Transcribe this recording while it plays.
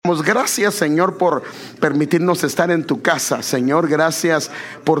Damos gracias, Señor, por permitirnos estar en tu casa. Señor, gracias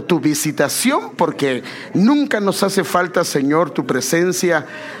por tu visitación, porque nunca nos hace falta, Señor, tu presencia.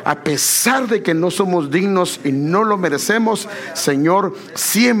 A pesar de que no somos dignos y no lo merecemos, Señor,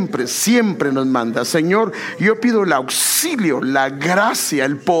 siempre, siempre nos manda. Señor, yo pido el auxilio, la gracia,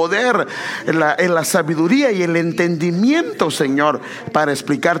 el poder, la sabiduría y el entendimiento, Señor, para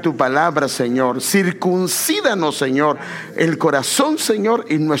explicar tu palabra, Señor. Circuncídanos, Señor, el corazón, Señor,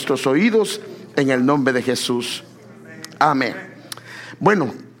 y nuestros oídos, en el nombre de Jesús. Amén.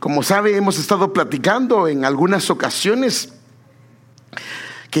 Bueno, como sabe, hemos estado platicando en algunas ocasiones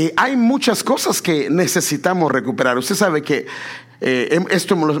que hay muchas cosas que necesitamos recuperar. Usted sabe que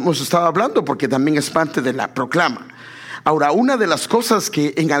esto lo hemos estado hablando porque también es parte de la proclama. Ahora, una de las cosas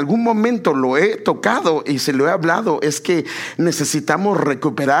que en algún momento lo he tocado y se lo he hablado es que necesitamos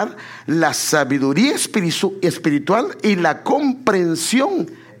recuperar la sabiduría espiritual y la comprensión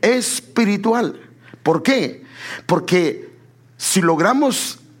espiritual. ¿Por qué? Porque si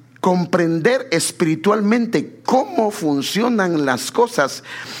logramos comprender espiritualmente cómo funcionan las cosas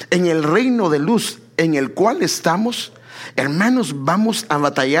en el reino de luz en el cual estamos, hermanos, vamos a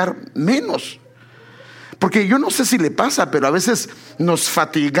batallar menos. Porque yo no sé si le pasa, pero a veces nos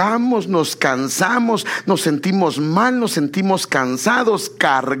fatigamos, nos cansamos, nos sentimos mal, nos sentimos cansados,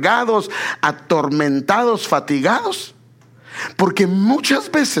 cargados, atormentados, fatigados. Porque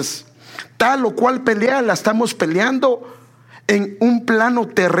muchas veces tal o cual pelea la estamos peleando en un plano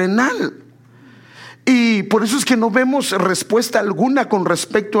terrenal. Y por eso es que no vemos respuesta alguna con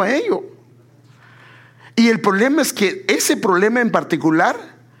respecto a ello. Y el problema es que ese problema en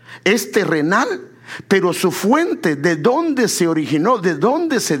particular es terrenal. Pero su fuente, de dónde se originó, de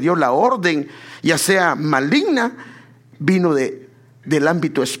dónde se dio la orden, ya sea maligna, vino del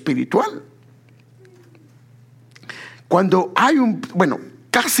ámbito espiritual. Cuando hay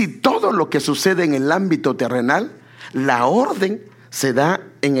casi todo lo que sucede en el ámbito terrenal, la orden se da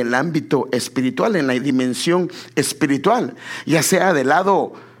en el ámbito espiritual, en la dimensión espiritual, ya sea del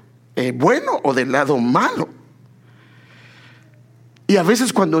lado bueno o del lado malo. Y a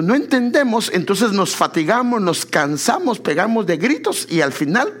veces cuando no entendemos, entonces nos fatigamos, nos cansamos, pegamos de gritos y al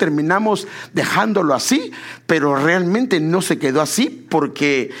final terminamos dejándolo así, pero realmente no se quedó así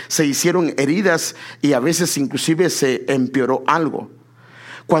porque se hicieron heridas y a veces inclusive se empeoró algo.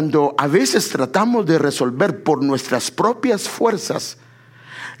 Cuando a veces tratamos de resolver por nuestras propias fuerzas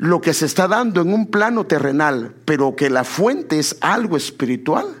lo que se está dando en un plano terrenal, pero que la fuente es algo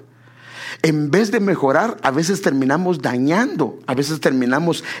espiritual, en vez de mejorar, a veces terminamos dañando, a veces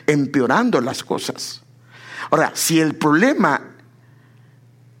terminamos empeorando las cosas. Ahora, si el problema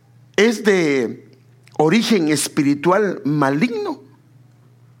es de origen espiritual maligno,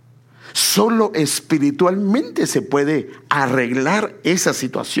 solo espiritualmente se puede arreglar esa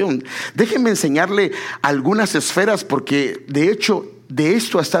situación. Déjenme enseñarle algunas esferas, porque de hecho de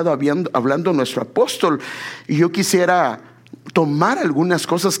esto ha estado hablando nuestro apóstol, y yo quisiera tomar algunas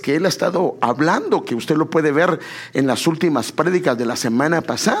cosas que él ha estado hablando, que usted lo puede ver en las últimas prédicas de la semana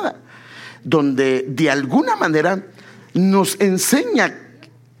pasada, donde de alguna manera nos enseña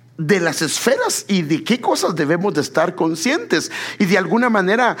de las esferas y de qué cosas debemos de estar conscientes. Y de alguna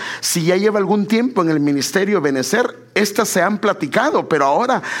manera, si ya lleva algún tiempo en el ministerio Benecer, estas se han platicado, pero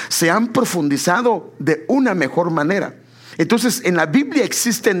ahora se han profundizado de una mejor manera. Entonces, en la Biblia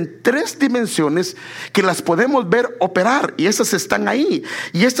existen 3 dimensiones que las podemos ver operar, y esas están ahí.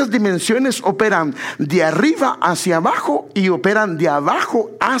 Y estas dimensiones operan de arriba hacia abajo y operan de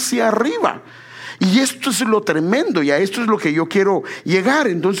abajo hacia arriba. Y esto es lo tremendo, y a esto es lo que yo quiero llegar.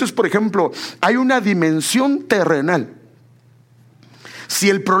 Entonces, por ejemplo, hay una dimensión terrenal. Si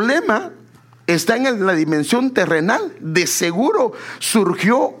el problema está en la dimensión terrenal, de seguro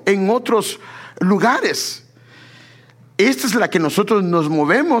surgió en otros lugares. Esta es la que nosotros nos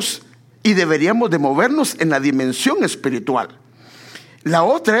movemos y deberíamos de movernos en la dimensión espiritual. La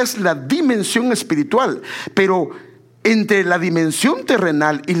otra es la dimensión espiritual, pero entre la dimensión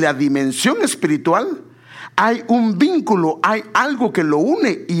terrenal y la dimensión espiritual hay un vínculo, hay algo que lo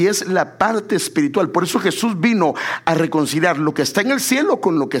une, y es la parte espiritual. Por eso Jesús vino a reconciliar lo que está en el cielo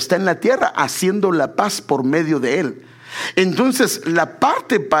con lo que está en la tierra, haciendo la paz por medio de él. Entonces, la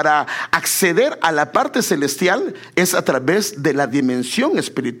parte para acceder a la parte celestial es a través de la dimensión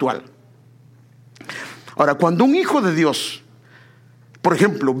espiritual. Ahora, cuando un hijo de Dios, por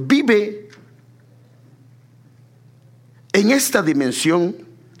ejemplo, vive en esta dimensión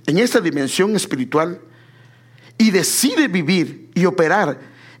espiritual, y decide vivir y operar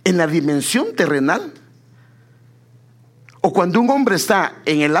en la dimensión terrenal, o cuando un hombre está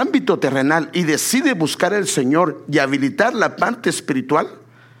en el ámbito terrenal y decide buscar al Señor y habilitar la parte espiritual,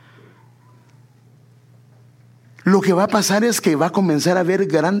 lo que va a pasar es que va a comenzar a ver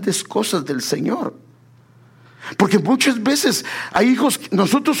grandes cosas del Señor. Porque muchas veces hay hijos,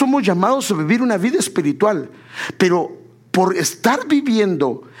 nosotros somos llamados a vivir una vida espiritual, pero por estar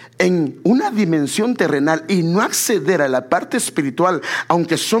viviendo en una dimensión terrenal y no acceder a la parte espiritual,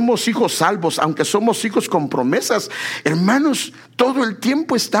 aunque somos hijos salvos, aunque somos hijos con promesas, hermanos, todo el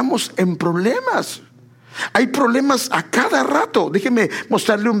tiempo estamos en problemas. Hay problemas a cada rato. Déjeme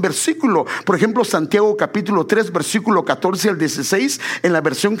mostrarle un versículo. Por ejemplo, Santiago capítulo 3, versículo 14 al 16, en la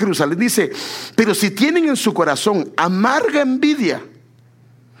versión Jerusalén dice: pero si tienen en su corazón amarga envidia.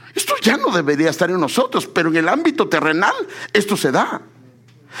 Esto ya no debería estar en nosotros, pero en el ámbito terrenal esto se da.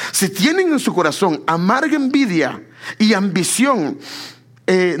 Si tienen en su corazón amarga envidia y ambición,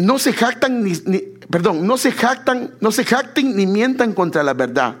 no se jacten ni mientan contra la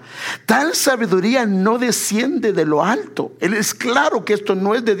verdad. Tal sabiduría no desciende de lo alto. Él es claro que esto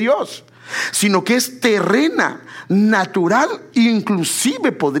no es de Dios, sino que es terrena, natural,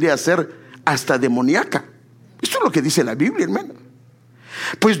 inclusive podría ser hasta demoníaca. Esto es lo que dice la Biblia, hermano.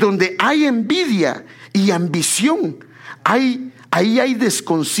 Pues donde hay envidia y ambición, ahí hay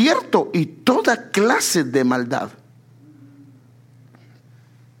desconcierto y toda clase de maldad.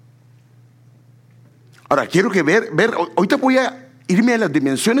 Ahora quiero que ver, ahorita voy a irme a las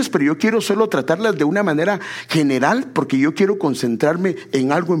dimensiones, pero yo quiero solo tratarlas de una manera general, porque yo quiero concentrarme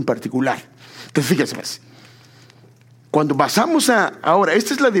en algo en particular. Entonces fíjense más. Cuando pasamos ahora,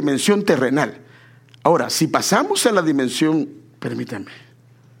 esta es la dimensión terrenal. Ahora, si pasamos a la dimensión, permítame,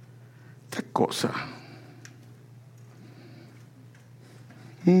 esta cosa.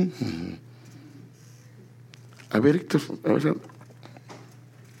 A ver, Héctor,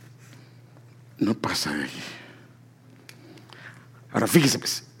 no pasa de ahí. Ahora fíjese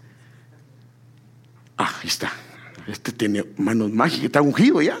pues. Ahí está. Este tiene manos mágicas, está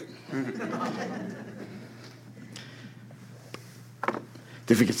ungido ya.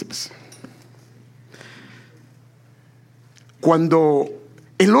 Te fíjese pues. Cuando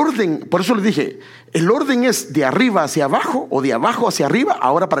el orden, por eso le dije, el orden es de arriba hacia abajo o de abajo hacia arriba.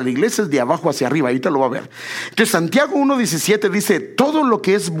 Ahora para la iglesia es de abajo hacia arriba, ahorita lo va a ver. Entonces Santiago 1:17 dice: todo lo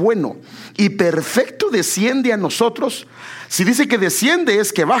que es bueno y perfecto desciende a nosotros. Si dice que desciende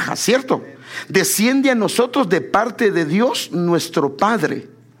es que baja, ¿cierto? Desciende a nosotros de parte de Dios nuestro Padre,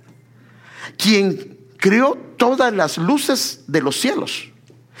 quien creó todas las luces de los cielos.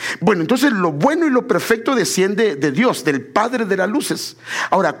 Bueno, entonces lo bueno y lo perfecto desciende de Dios, del Padre de las luces.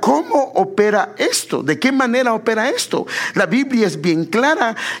 Ahora, ¿cómo opera esto? ¿De qué manera opera esto? La Biblia es bien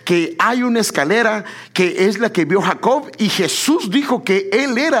clara que hay una escalera que es la que vio Jacob, y Jesús dijo que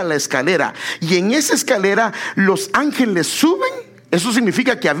Él era la escalera, y en esa escalera los ángeles suben, eso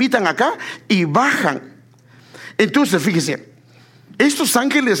significa que habitan acá, y bajan. Entonces, fíjese, estos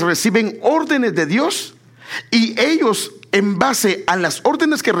ángeles reciben órdenes de Dios, y ellos, en base a las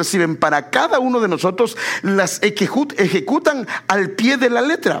órdenes que reciben para cada uno de nosotros, las ejecutan al pie de la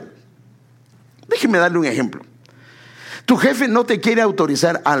letra. Déjeme darle un ejemplo. Tu jefe no te quiere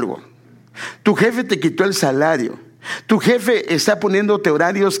autorizar algo. Tu jefe te quitó el salario. Tu jefe está poniéndote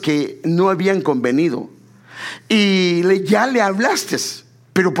horarios que no habían convenido. Y ya le hablaste.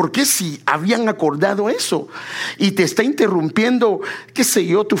 Pero ¿por qué si habían acordado eso? Y te está interrumpiendo, qué sé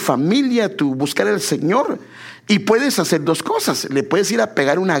yo, tu familia, tu buscar al Señor. Y puedes hacer dos cosas. Le puedes ir a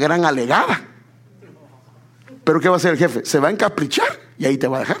pegar una gran alegada. Pero ¿qué va a hacer el jefe? Se va a encaprichar y ahí te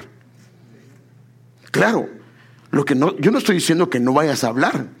va a dejar. Claro, yo no estoy diciendo que no vayas a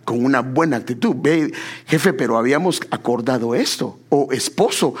hablar con una buena actitud. Ve, jefe, pero habíamos acordado esto. O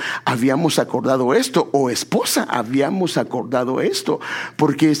esposo, habíamos acordado esto. O esposa, habíamos acordado esto.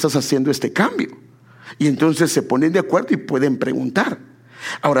 ¿Por qué estás haciendo este cambio? Y entonces se ponen de acuerdo y pueden preguntar.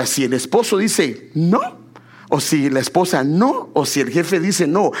 Ahora, si el esposo dice no, o si la esposa no, o si el jefe dice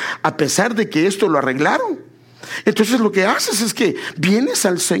no, a pesar de que esto lo arreglaron, entonces lo que haces es que vienes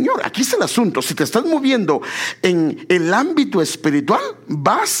al Señor. Aquí está el asunto. Si te estás moviendo en el ámbito espiritual,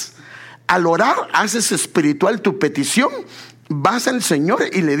 vas al orar, haces espiritual tu petición, vas al Señor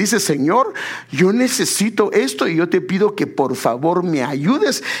y le dices: Señor, yo necesito esto y yo te pido que por favor me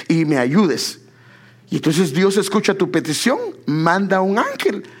ayudes y me ayudes. Y entonces Dios escucha tu petición, manda un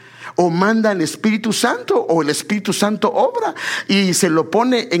ángel, o manda al Espíritu Santo, o el Espíritu Santo obra y se lo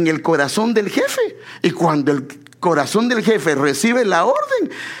pone en el corazón del jefe. Y cuando el corazón del jefe recibe la orden,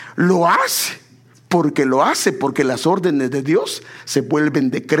 lo hace, porque las órdenes de Dios se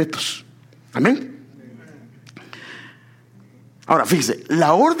vuelven decretos. Amén. Ahora fíjese,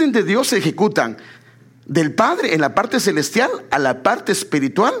 la orden de Dios se ejecutan del Padre en la parte celestial a la parte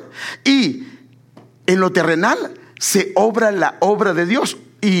espiritual, y en lo terrenal se obra la obra de Dios.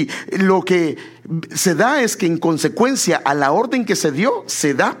 Y lo que se da es que en consecuencia a la orden que se dio,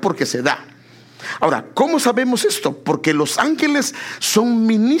 se da porque se da. Ahora, ¿cómo sabemos esto? Porque los ángeles son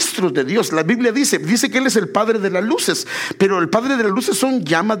ministros de Dios. La Biblia dice que Él es el Padre de las luces, pero el Padre de las luces son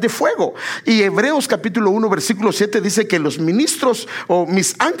llamas de fuego. Y Hebreos capítulo 1 versículo 7 dice que los ministros o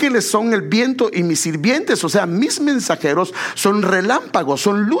mis ángeles son el viento y mis sirvientes, o sea, mis mensajeros son relámpagos,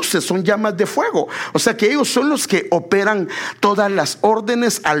 son luces, son llamas de fuego. O sea que ellos son los que operan todas las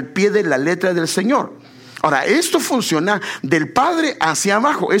órdenes al pie de la letra del Señor. Ahora, esto funciona del Padre hacia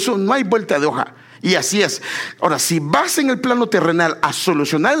abajo, eso no hay vuelta de hoja. Y así es. Ahora, si vas en el plano terrenal a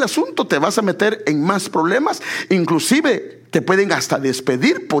solucionar el asunto, te vas a meter en más problemas. Inclusive te pueden hasta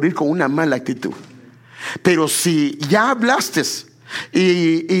despedir por ir con una mala actitud. Pero si ya hablaste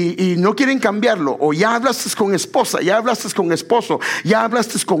y no quieren cambiarlo, o ya hablaste con esposa, ya hablaste con esposo, ya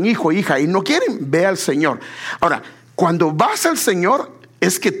hablaste con hijo, hija, y no quieren, ve al Señor. Ahora, cuando vas al Señor,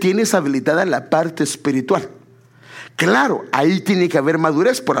 es que tienes habilitada la parte espiritual. Claro, ahí tiene que haber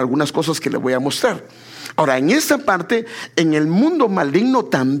madurez por algunas cosas que le voy a mostrar. Ahora, en esta parte, en el mundo maligno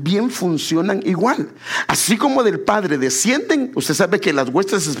también funcionan igual. Así como del Padre descienden, usted sabe que las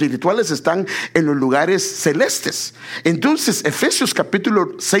huestes espirituales están en los lugares celestes. Entonces, Efesios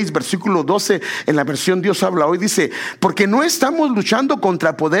capítulo 6, versículo 12, en la versión Dios habla hoy, dice: porque no estamos luchando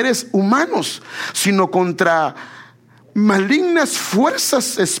contra poderes humanos, sino contra malignas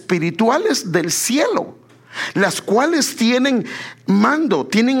fuerzas espirituales del cielo, las cuales tienen mando,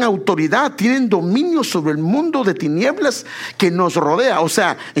 tienen autoridad, tienen dominio sobre el mundo de tinieblas que nos rodea. O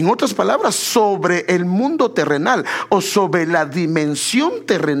sea, en otras palabras, sobre el mundo terrenal o sobre la dimensión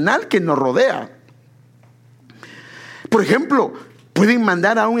terrenal que nos rodea. Por ejemplo, pueden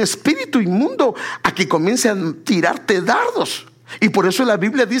mandar a un espíritu inmundo a que comience a tirarte dardos. Y por eso la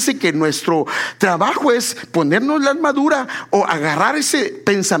Biblia dice que nuestro trabajo es ponernos la armadura o agarrar ese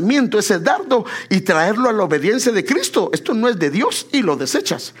pensamiento, ese dardo, y traerlo a la obediencia de Cristo. Esto no es de Dios y lo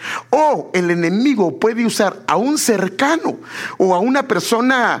desechas. O el enemigo puede usar a un cercano o a una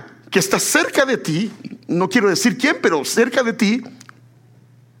persona que está cerca de ti, no quiero decir quién, pero cerca de ti,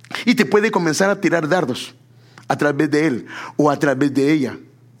 y te puede comenzar a tirar dardos a través de él o a través de ella.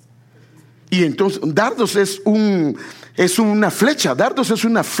 Y entonces dardos es una flecha. Dardos es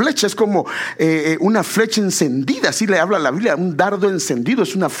una flecha, es como una flecha encendida. Así le habla la Biblia, un dardo encendido,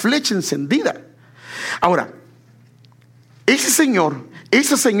 es una flecha encendida. Ahora, ese señor,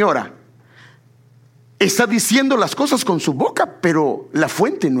 esa señora está diciendo las cosas con su boca, pero la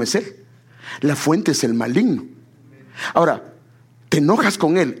fuente no es él. La fuente es el maligno. Ahora, te enojas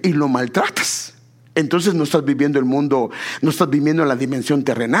con él y lo maltratas, entonces no estás viviendo el mundo, no estás viviendo en la dimensión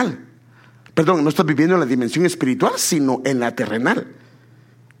terrenal. Perdón, no estás viviendo en la dimensión espiritual, sino en la terrenal.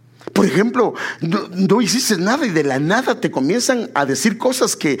 Por ejemplo, no hiciste nada y de la nada te comienzan a decir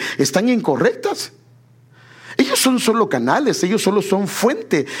cosas que están incorrectas. Ellos son solo canales, ellos solo son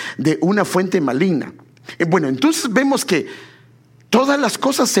fuente de una fuente maligna. Bueno, entonces vemos que todas las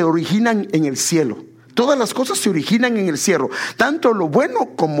cosas se originan en el cielo. Todas las cosas se originan en el cielo, tanto lo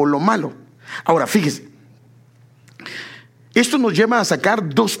bueno como lo malo. Ahora, fíjese, esto nos lleva a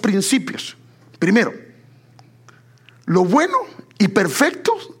sacar dos principios. Primero, lo bueno y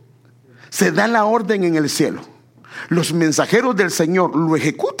perfecto se da la orden en el cielo. Los mensajeros del Señor lo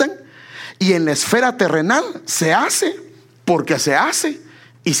ejecutan, y en la esfera terrenal se hace porque se hace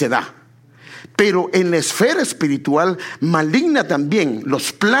y se da. Pero en la esfera espiritual maligna también,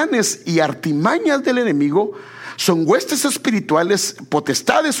 los planes y artimañas del enemigo son huestes espirituales,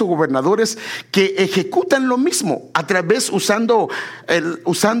 potestades o gobernadores que ejecutan lo mismo a través usando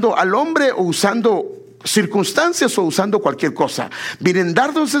al hombre, o usando circunstancias, o usando cualquier cosa. Vienen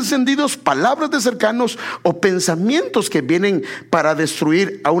dardos encendidos, palabras de cercanos o pensamientos que vienen para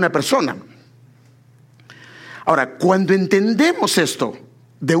destruir a una persona. Ahora, cuando entendemos esto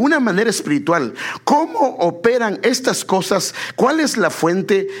de una manera espiritual, cómo operan estas cosas, cuál es la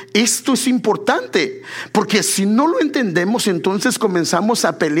fuente, esto es importante, porque si no lo entendemos, entonces comenzamos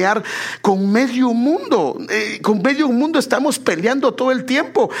a pelear con medio mundo. Con medio mundo estamos peleando todo el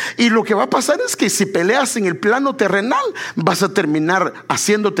tiempo, y lo que va a pasar es que si peleas en el plano terrenal, vas a terminar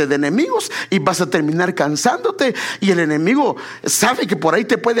haciéndote de enemigos y vas a terminar cansándote, y el enemigo sabe que por ahí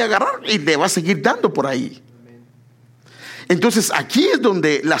te puede agarrar y te va a seguir dando por ahí. Entonces aquí es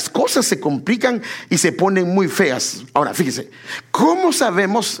donde las cosas se complican y se ponen muy feas. Ahora fíjese, ¿cómo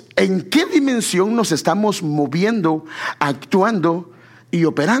sabemos en qué dimensión nos estamos moviendo, actuando y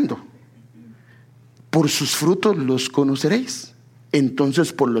operando? Por sus frutos los conoceréis.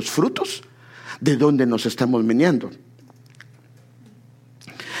 Entonces, por los frutos, ¿de dónde nos estamos meneando?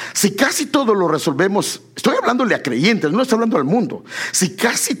 Si casi todo lo resolvemos, estoy hablándole a creyentes, no estoy hablando al mundo. Si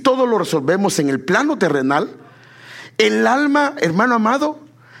casi todo lo resolvemos en el plano terrenal, el alma, hermano amado,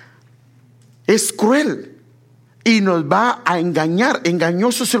 es cruel y nos va a engañar.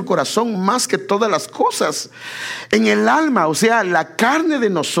 Engañoso es el corazón más que todas las cosas. En el alma, o sea, la carne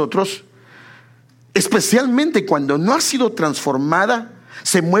de nosotros, especialmente cuando no ha sido transformada,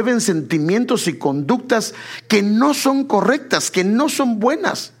 se mueven sentimientos y conductas que no son correctas, que no son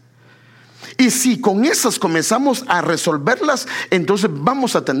buenas. Y si con esas comenzamos a resolverlas, entonces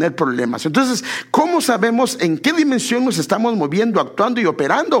vamos a tener problemas. Entonces, ¿cómo sabemos en qué dimensión nos estamos moviendo, actuando y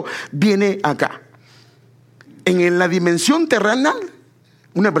operando? Viene acá. En la dimensión terrenal,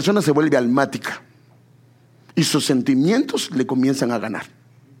 una persona se vuelve almática y sus sentimientos le comienzan a ganar.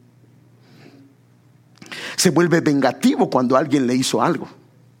 Se vuelve vengativo cuando alguien le hizo algo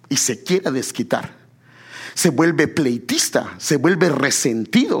y se quiere desquitar. Se vuelve pleitista, se vuelve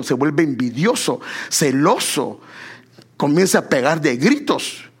resentido, se vuelve envidioso, celoso, comienza a pegar de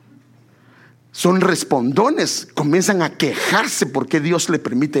gritos. Son respondones, comienzan a quejarse porque Dios le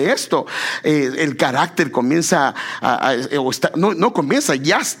permite esto. El carácter comienza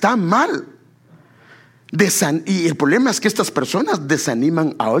ya está mal. Y el problema es que estas personas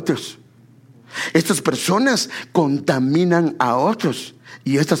desaniman a otros. Estas personas contaminan a otros.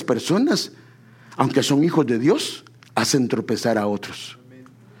 Y estas personas, aunque son hijos de Dios, hacen tropezar a otros.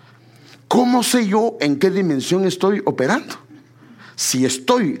 ¿Cómo sé yo en qué dimensión estoy operando? Si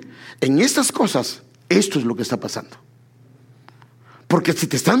estoy en estas cosas, esto es lo que está pasando. Porque si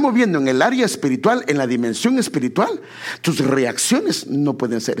te estás moviendo en el área espiritual, en la dimensión espiritual, tus reacciones no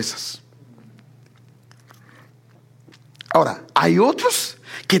pueden ser esas. Ahora, hay otros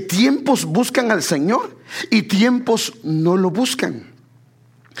que tiempos buscan al Señor y tiempos no lo buscan.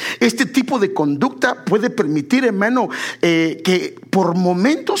 Este tipo de conducta puede permitir, hermano, que por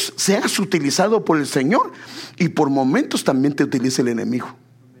momentos seas utilizado por el Señor y por momentos también te utilice el enemigo.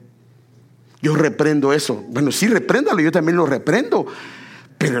 Yo reprendo eso. Bueno, sí, repréndalo, yo también lo reprendo.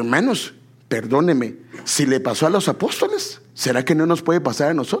 Pero hermanos, perdóneme, si le pasó a los apóstoles, ¿será que no nos puede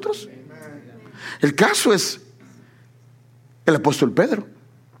pasar a nosotros? El caso es el apóstol Pedro.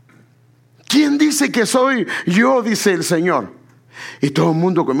 ¿Quién dice que soy yo? Dice el Señor. Y todo el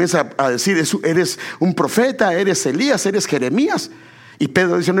mundo comienza a decir: eres un profeta, eres Elías, eres Jeremías. Y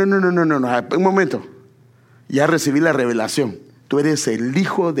Pedro dice: no, un momento, ya recibí la revelación, tú eres el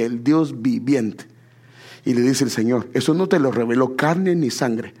Hijo del Dios viviente. Y le dice el Señor: eso no te lo reveló carne ni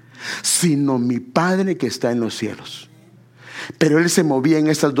sangre, sino mi Padre que está en los cielos. Pero él se movía en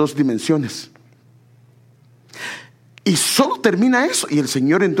estas dos dimensiones. Y solo termina eso. Y el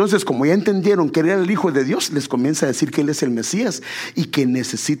Señor entonces, como ya entendieron que era el Hijo de Dios, les comienza a decir que Él es el Mesías y que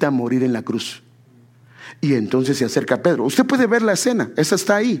necesita morir en la cruz. Y entonces se acerca a Pedro. Usted puede ver la escena, esa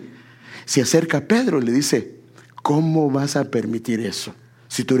está ahí. Se acerca a Pedro y le dice: ¿cómo vas a permitir eso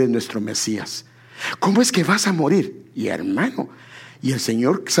si tú eres nuestro Mesías? ¿Cómo es que vas a morir? Y hermano, y el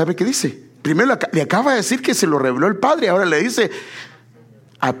Señor, ¿sabe qué dice? Primero le acaba de decir que se lo reveló el Padre. Ahora le dice: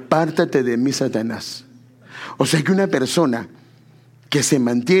 apártate de mí, Satanás. O sea que una persona que se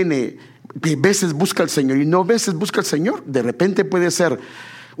mantiene, que veces busca al Señor y no veces busca al Señor, de repente puede ser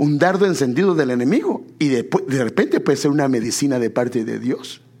un dardo encendido del enemigo y de repente puede ser una medicina de parte de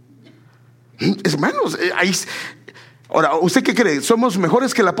Dios. Hermanos, ahora, ¿usted qué cree? ¿Somos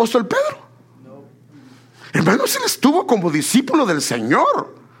mejores que el apóstol Pedro? No. Hermanos, él estuvo como discípulo del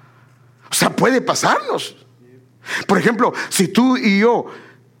Señor. O sea, puede pasarnos. Por ejemplo, si tú y yo,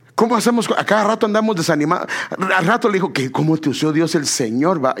 ¿cómo hacemos? A cada rato andamos desanimados. Al rato le dijo que cómo te usó Dios el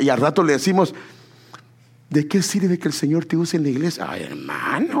Señor, ¿va? Y al rato le decimos: ¿de qué sirve que el Señor te use en la iglesia? Ay,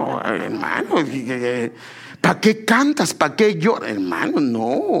 hermano, ¿para qué cantas? ¿Para qué lloras? Hermano,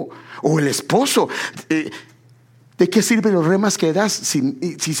 no. O el esposo, ¿de qué sirven los remas que das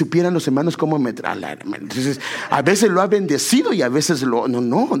si supieran los hermanos cómo me traen? Entonces, a veces lo ha bendecido y a veces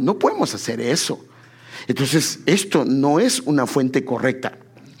no podemos hacer eso. Entonces, esto no es una fuente correcta.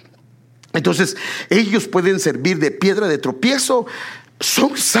 Entonces, ellos pueden servir de piedra de tropiezo.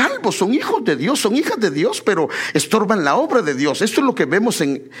 Son salvos, son hijos de Dios, son hijas de Dios, pero estorban la obra de Dios. Esto es lo que vemos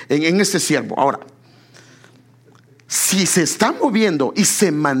en este siervo. Ahora, si se está moviendo y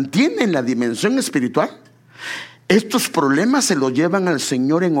se mantiene en la dimensión espiritual, estos problemas se los llevan al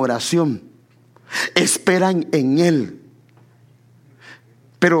Señor en oración. Esperan en Él.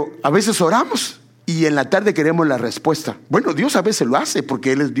 Pero a veces oramos y en la tarde queremos la respuesta. Bueno, Dios a veces lo hace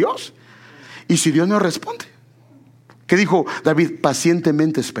porque Él es Dios. Y si Dios no responde, ¿qué dijo David?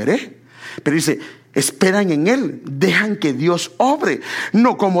 Pacientemente esperé. Pero dice: esperan en Él, dejan que Dios obre.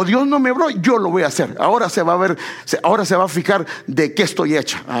 No, como Dios no me obró, yo lo voy a hacer. Ahora se va a ver, ahora se va a fijar de qué estoy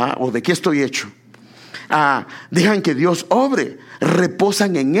hecha, o de qué estoy hecho. Dejan que Dios obre,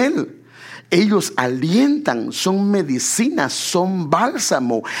 reposan en Él. Ellos alientan, son medicinas, son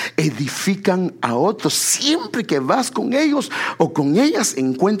bálsamo, edifican a otros. Siempre que vas con ellos o con ellas,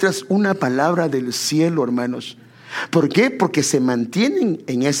 encuentras una palabra del cielo, hermanos. ¿Por qué? Porque se mantienen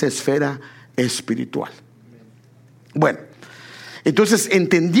en esa esfera espiritual. Bueno, entonces,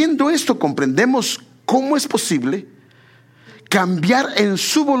 entendiendo esto, comprendemos cómo es posible cambiar en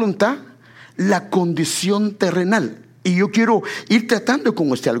su voluntad la condición terrenal. Y yo quiero ir tratando con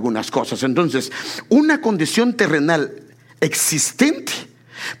usted algunas cosas. Entonces, una condición terrenal existente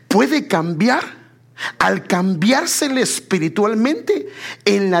puede cambiar al cambiársele espiritualmente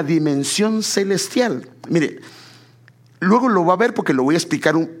en la dimensión celestial. Mire, luego lo va a ver porque lo voy a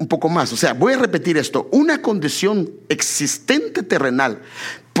explicar un poco más. O sea, voy a repetir esto. Una condición existente terrenal,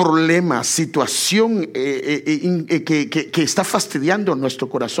 problema, situación que está fastidiando nuestro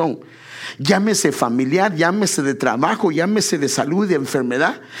corazón, llámese familiar, llámese de trabajo, llámese de salud, de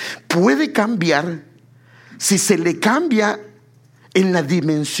enfermedad, puede cambiar si se le cambia en la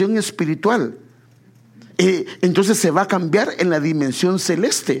dimensión espiritual. Entonces se va a cambiar en la dimensión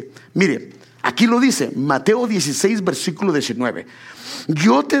celeste. Mire, aquí lo dice Mateo 16 versículo 19.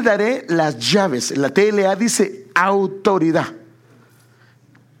 Yo te daré las llaves. La TLA dice autoridad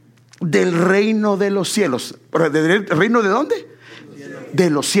del reino de los cielos. ¿Del reino de dónde? De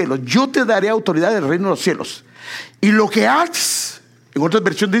los cielos. Yo te daré autoridad del reino de los cielos. Y lo que haces, en otras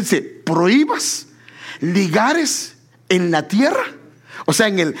versiones dice, prohíbas, ligares en la tierra, o sea,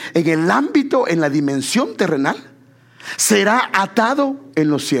 en el ámbito, en la dimensión terrenal, será atado en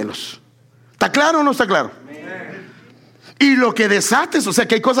los cielos. ¿Está claro o no está claro? Y lo que desates, o sea,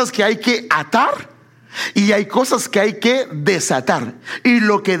 que hay cosas que hay que atar y hay cosas que hay que desatar. Y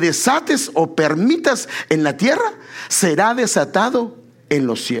lo que desates o permitas en la tierra será desatado en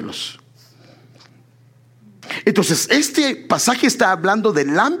los cielos. Entonces, este pasaje está hablando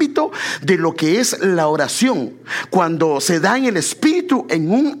del ámbito de lo que es la oración, cuando se da en el espíritu, en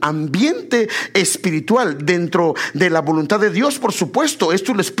un ambiente espiritual, dentro de la voluntad de Dios. Por supuesto,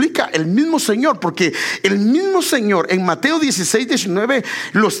 esto lo explica el mismo Señor, porque el mismo Señor en Mateo 16, 19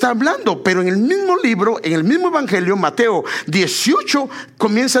 lo está hablando, pero en el mismo libro, en el mismo evangelio, Mateo 18,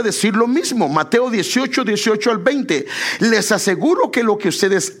 comienza a decir lo mismo. Mateo 18, 18 al 20. Les aseguro que lo que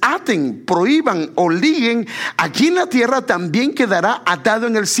ustedes aten, prohíban o liguen aquí en la tierra también quedará atado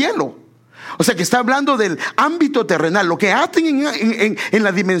en el cielo. O sea que está hablando del ámbito terrenal. Lo que aten en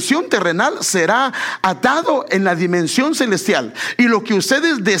la dimensión terrenal será atado en la dimensión celestial. Y lo que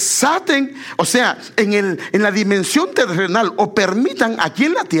ustedes desaten, o sea, en la dimensión terrenal o permitan aquí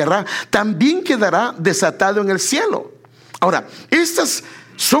en la tierra, también quedará desatado en el cielo. Ahora, estas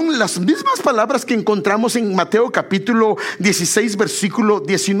son las mismas palabras que encontramos en Mateo capítulo 16 versículo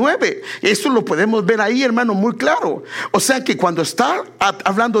 19. Esto lo podemos ver ahí, hermano, muy claro. O sea que cuando está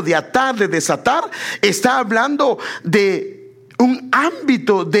hablando de atar, de desatar, está hablando de un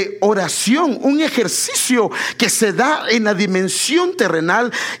ámbito de oración, un ejercicio que se da en la dimensión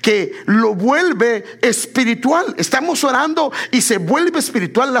terrenal que lo vuelve espiritual. Estamos orando y se vuelve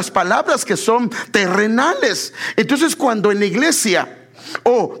espiritual las palabras que son terrenales. Entonces, cuando en la iglesia,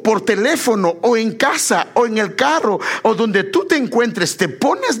 o por teléfono, o en casa, o en el carro, o donde tú te encuentres, te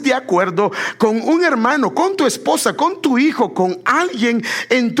pones de acuerdo con un hermano, con tu esposa, con tu hijo, con alguien,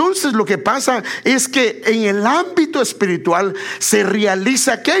 entonces lo que pasa es que en el ámbito espiritual se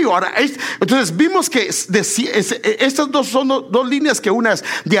realiza aquello. Ahora, entonces vimos que estas dos son dos líneas, que una es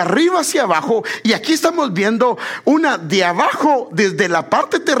de arriba hacia abajo, y aquí estamos viendo una de abajo, desde la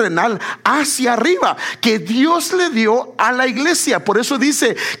parte terrenal hacia arriba, que Dios le dio a la iglesia. Por eso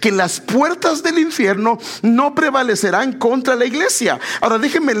dice que las puertas del infierno no prevalecerán contra la iglesia. Ahora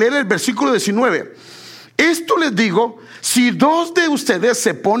déjenme leer el versículo 19. Esto les digo, si dos de ustedes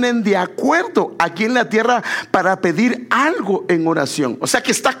se ponen de acuerdo aquí en la tierra para pedir algo en oración. O sea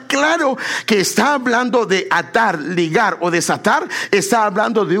que está claro que está hablando de atar, ligar o desatar. Está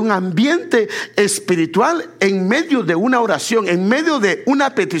hablando de un ambiente espiritual en medio de una oración, en medio de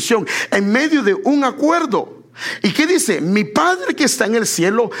una petición, en medio de un acuerdo. ¿Y qué dice? Mi Padre que está en el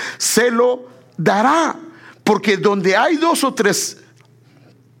cielo se lo dará, porque donde hay dos o tres,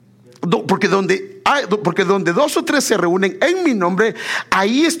 porque donde dos o tres se reúnen en mi nombre,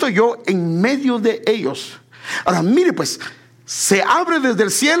 ahí estoy yo en medio de ellos. Ahora mire, pues se abre desde el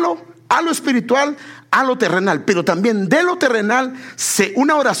cielo a lo espiritual, a lo terrenal, pero también de lo terrenal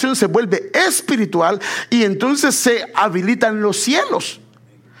una oración se vuelve espiritual, y entonces se habilitan los cielos.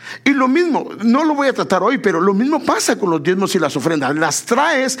 Y lo mismo, no lo voy a tratar hoy, pero lo mismo pasa con los diezmos y las ofrendas. Las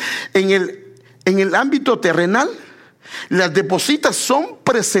traes en el ámbito terrenal, las depositas, son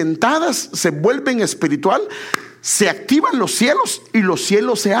presentadas, se vuelven espiritual, se activan los cielos y los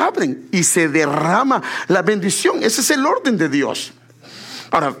cielos se abren y se derrama la bendición. Ese es el orden de Dios.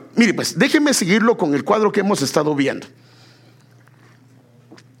 Ahora, mire pues, déjeme seguirlo con el cuadro que hemos estado viendo.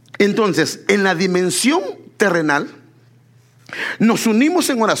 Entonces, en la dimensión terrenal, nos unimos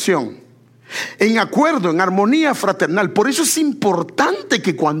en oración, en acuerdo, en armonía fraternal. Por eso es importante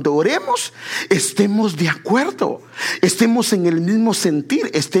que cuando oremos estemos de acuerdo, estemos en el mismo sentir,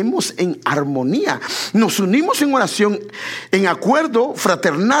 estemos en armonía. Nos unimos en oración, en acuerdo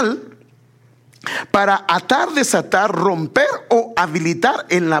fraternal, para atar, desatar, romper o habilitar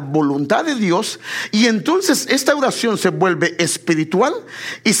en la voluntad de Dios. Y entonces esta oración se vuelve espiritual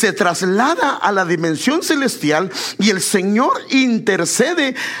y se traslada a la dimensión celestial, y el Señor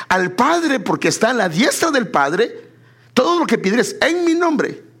intercede al Padre, porque está a la diestra del Padre. Todo lo que pidieres en mi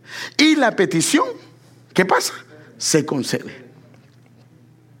nombre, y la petición, ¿qué pasa? Se concede.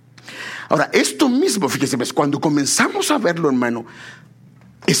 Ahora, esto mismo, fíjese, cuando comenzamos a verlo, hermano,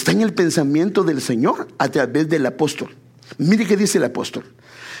 está en el pensamiento del Señor a través del apóstol. Mire qué dice el apóstol.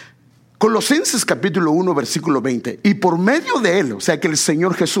 Colosenses capítulo 1 versículo 20. Y por medio de él, o sea que el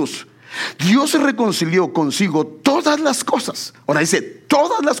Señor Jesús, Dios reconcilió consigo todas las cosas. Ahora dice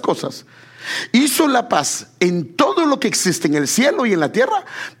todas las cosas. Hizo la paz en todo lo que existe en el cielo y en la tierra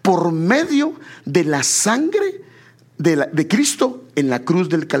por medio de la sangre de Cristo en la cruz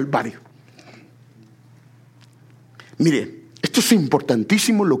del Calvario. Mire, esto es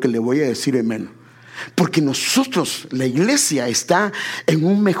importantísimo lo que le voy a decir, hermano, porque nosotros, la iglesia, está en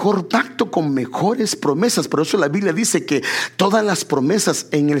un mejor pacto con mejores promesas. Por eso la Biblia dice que todas las promesas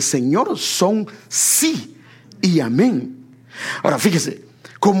en el Señor son sí y amén. Ahora fíjese,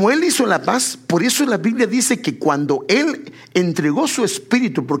 como Él hizo la paz, por eso la Biblia dice que cuando Él entregó su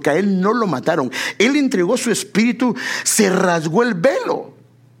espíritu, porque a Él no lo mataron, Él entregó su espíritu, se rasgó el velo.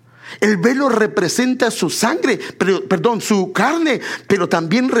 El velo representa su sangre, su carne, pero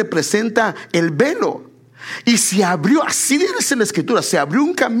también representa el velo. Y se abrió, así dice la Escritura, se abrió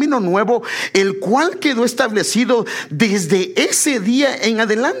un camino nuevo, el cual quedó establecido desde ese día en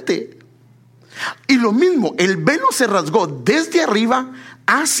adelante. Y lo mismo, el velo se rasgó desde arriba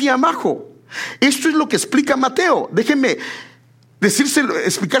hacia abajo. Esto es lo que explica Mateo. Déjenme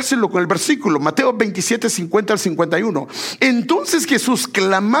explicárselo con el versículo, Mateo 27, 50 al 51. Entonces Jesús,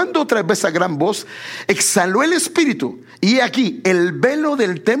 clamando otra vez a gran voz, exhaló el espíritu, y aquí el velo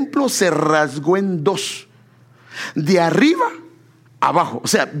del templo se rasgó en dos, de arriba a abajo. O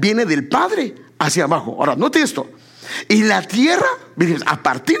sea, viene del Padre hacia abajo. Ahora, note esto. Y la tierra, a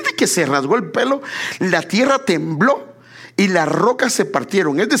partir de que se rasgó el velo, la tierra tembló y las rocas se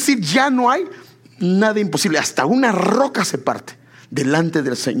partieron. Es decir, ya no hay nada imposible. Hasta una roca se parte delante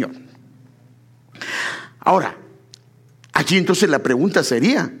del Señor. Ahora, aquí entonces la pregunta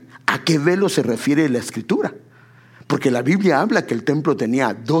sería, ¿a qué velo se refiere la Escritura? Porque la Biblia habla que el templo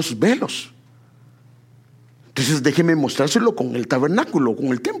tenía dos velos. Entonces déjeme mostrárselo con el tabernáculo, con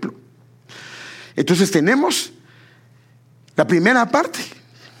el templo. Entonces tenemos la primera parte,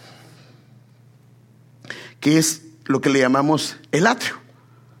 que es lo que le llamamos el atrio.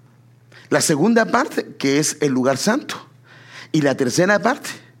 La segunda parte, que es el lugar santo. Y la tercera parte,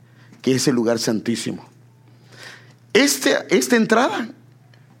 que es el lugar santísimo. Esta entrada,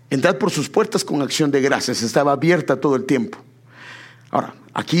 entrar por sus puertas con acción de gracias, estaba abierta todo el tiempo. Ahora,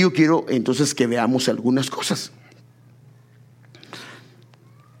 aquí yo quiero entonces que veamos algunas cosas.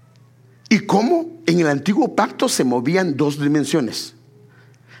 Y cómo en el antiguo pacto se movían dos dimensiones: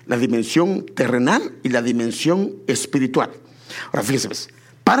 la dimensión terrenal y la dimensión espiritual. Ahora fíjense,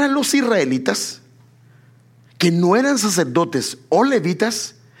 para los israelitas que no eran sacerdotes o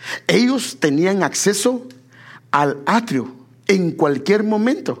levitas, ellos tenían acceso al atrio en cualquier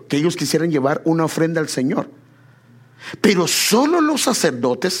momento que ellos quisieran llevar una ofrenda al Señor. Pero solo los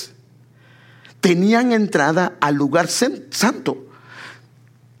sacerdotes tenían entrada al lugar santo.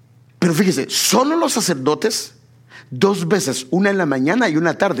 Pero fíjese, solo los sacerdotes, dos veces, una en la mañana y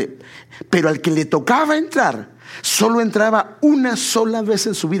una tarde. Pero al que le tocaba entrar, solo entraba una sola vez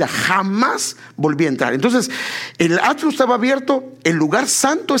en su vida, jamás volvía a entrar. Entonces el atrio estaba abierto, el lugar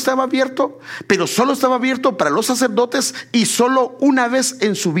santo estaba abierto, pero solo estaba abierto para los sacerdotes y solo una vez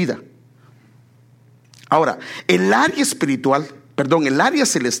en su vida. Ahora, el área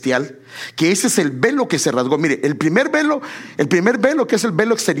celestial, que ese es el velo que se rasgó. Mire, el primer velo, que es el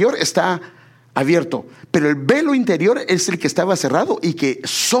velo exterior, está abierto, pero el velo interior es el que estaba cerrado y que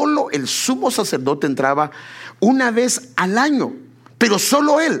solo el sumo sacerdote entraba una vez al año pero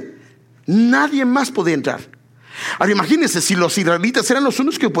solo él, nadie más podía entrar. Ahora imagínense, si los israelitas eran los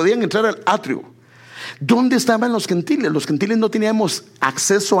únicos que podían entrar al atrio, ¿dónde estaban los gentiles? Los gentiles no teníamos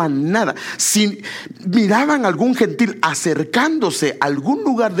acceso a nada. Si miraban a algún gentil acercándose a algún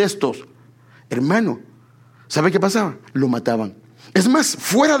lugar de estos, hermano, ¿sabe qué pasaba? Lo mataban. Es más,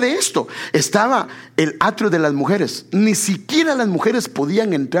 fuera de esto estaba el atrio de las mujeres. Ni siquiera las mujeres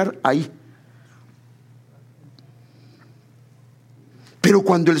podían entrar ahí. Pero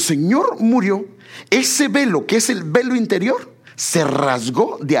cuando el Señor murió, ese velo, que es el velo interior, se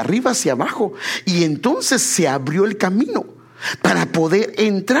rasgó de arriba hacia abajo, y entonces se abrió el camino para poder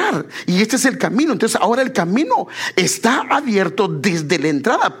entrar. Y este es el camino. Entonces ahora el camino está abierto desde la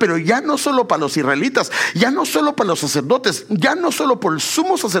entrada, pero ya no solo para los israelitas, ya no solo para los sacerdotes, ya no solo por el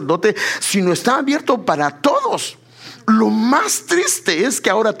sumo sacerdote, sino está abierto para todos. Lo más triste es que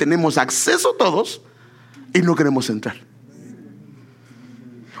ahora tenemos acceso todos y no queremos entrar.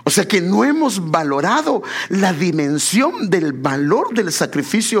 O sea que no hemos valorado la dimensión del valor del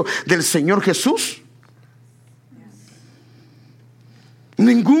sacrificio del Señor Jesús.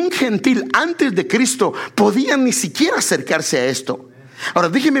 Ningún gentil antes de Cristo podía ni siquiera acercarse a esto. Ahora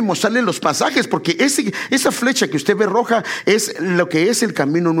déjeme mostrarle los pasajes, porque esa flecha que usted ve roja es lo que es el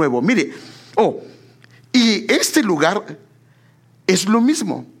camino nuevo. Mire, y este lugar es lo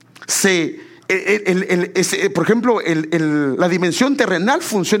mismo. Por ejemplo, la dimensión terrenal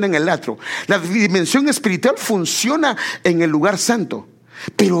funciona en el atrio, la dimensión espiritual funciona en el lugar santo,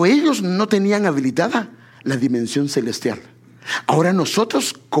 pero ellos no tenían habilitada la dimensión celestial. Ahora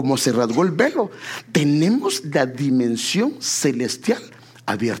nosotros, como se rasgó el velo, tenemos la dimensión celestial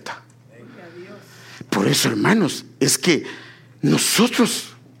abierta. Por eso, hermanos, es que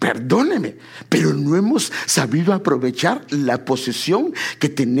nosotros, perdóneme, pero no hemos sabido aprovechar la posición que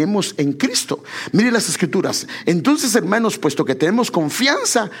tenemos en Cristo. Mire las escrituras. Entonces, hermanos, puesto que tenemos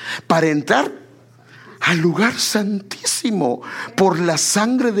confianza para entrar al lugar santísimo por la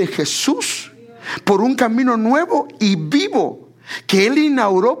sangre de Jesús, por un camino nuevo y vivo que Él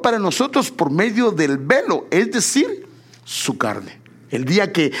inauguró para nosotros por medio del velo, es decir, su carne. El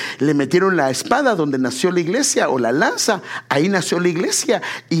día que le metieron la espada donde nació la iglesia, o la lanza, ahí nació la iglesia,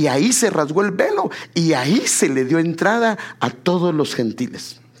 y ahí se rasgó el velo, y ahí se le dio entrada a todos los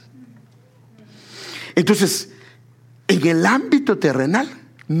gentiles. Entonces, en el ámbito terrenal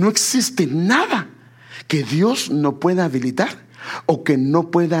no existe nada que Dios no pueda habilitar, o que no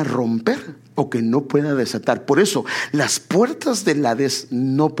pueda romper, o que no pueda desatar. Por eso las puertas del Hades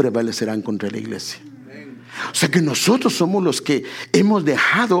no prevalecerán contra la iglesia. O sea que nosotros somos los que hemos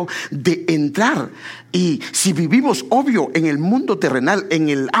dejado de entrar. Y si vivimos, obvio, en el mundo terrenal, en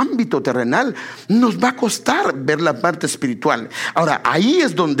el ámbito terrenal, nos va a costar ver la parte espiritual. Ahora, ahí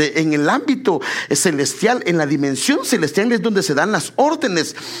es donde en el ámbito celestial, en la dimensión celestial, es donde se dan las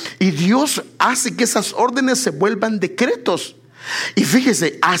órdenes, y Dios hace que esas órdenes se vuelvan decretos. Y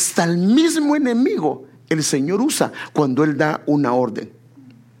fíjese, hasta el mismo enemigo el Señor usa cuando Él da una orden.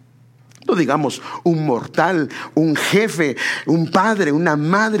 No digamos un mortal, un jefe, un padre, una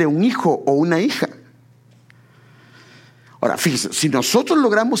madre, un hijo o una hija. Ahora, fíjese, si nosotros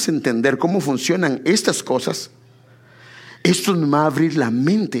logramos entender cómo funcionan estas cosas, esto nos va a abrir la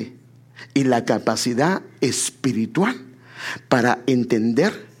mente y la capacidad espiritual para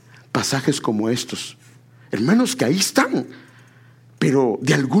entender pasajes como estos. Hermanos, que ahí están. Pero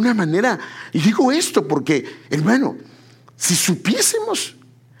de alguna manera, y digo esto porque, hermano, si supiésemos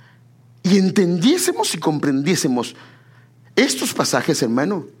y entendiésemos y comprendiésemos estos pasajes,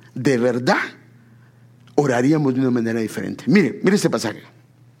 hermano, de verdad oraríamos de una manera diferente. Mire este pasaje.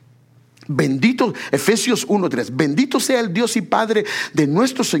 Bendito, Efesios 1:3. Bendito sea el Dios y Padre de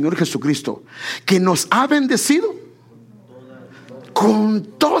nuestro Señor Jesucristo, que nos ha bendecido con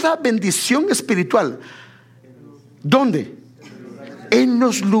toda bendición espiritual. ¿Dónde? En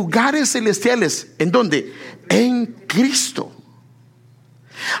los lugares celestiales. ¿En dónde? En Cristo.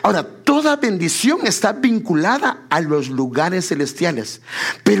 Ahora, toda bendición está vinculada a los lugares celestiales,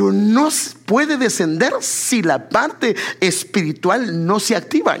 pero no puede descender si la parte espiritual no se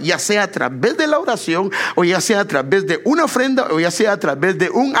activa, ya sea a través de la oración, o ya sea a través de una ofrenda, o ya sea a través de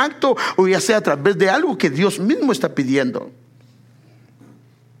un acto, o ya sea a través de algo que Dios mismo está pidiendo.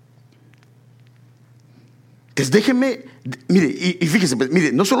 Entonces déjeme, mire, y fíjese, pues,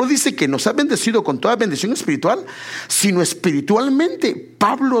 mire, no solo dice que nos ha bendecido con toda bendición espiritual, sino espiritualmente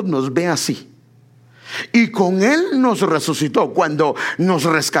Pablo nos ve así. Y con Él nos resucitó cuando nos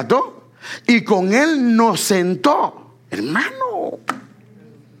rescató, y con Él nos sentó. Hermano,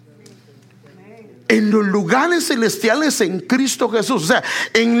 en los lugares celestiales en Cristo Jesús. O sea,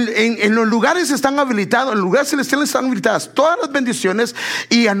 en los lugares están habilitados, en los lugares celestiales están habilitadas todas las bendiciones,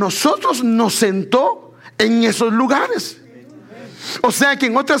 y a nosotros nos sentó en esos lugares. O sea que,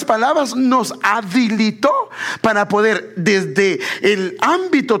 en otras palabras, nos habilitó para poder, desde el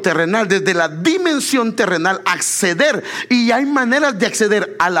ámbito terrenal, desde la dimensión terrenal, acceder. Y hay maneras de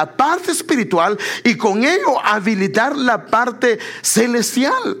acceder a la parte espiritual y con ello habilitar la parte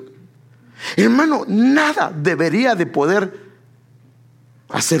celestial. Hermano, nada debería de poder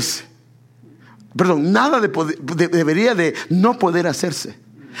hacerse. Perdón, nada debería de no poder hacerse,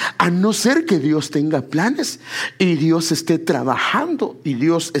 a no ser que Dios tenga planes y Dios esté trabajando y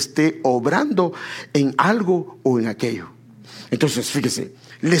Dios esté obrando en algo o en aquello. Entonces, fíjese,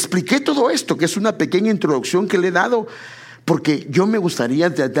 le expliqué todo esto, que es una pequeña introducción que le he dado, porque yo me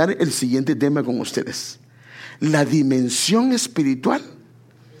gustaría tratar el siguiente tema con ustedes. La dimensión espiritual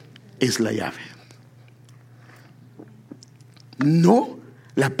es la llave, no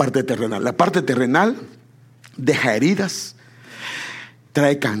la parte terrenal. La parte terrenal deja heridas,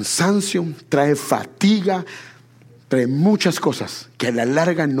 trae cansancio, trae fatiga, trae muchas cosas que a la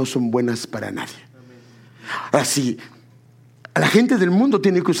larga no son buenas para nadie. Ahora, sí, la gente del mundo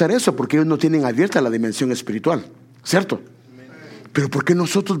tiene que usar eso porque ellos no tienen abierta la dimensión espiritual, ¿cierto? Pero ¿por qué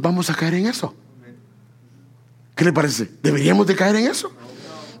nosotros vamos a caer en eso? ¿Qué le parece? ¿Deberíamos de caer en eso?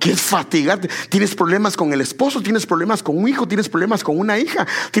 ¿Quieres fatigarte? ¿Tienes problemas con el esposo? ¿Tienes problemas con un hijo? ¿Tienes problemas con una hija?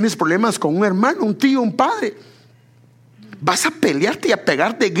 ¿Tienes problemas con un hermano, un tío, un padre? ¿Vas a pelearte y a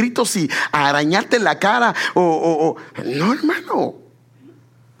pegarte gritos y a arañarte la cara? No, hermano.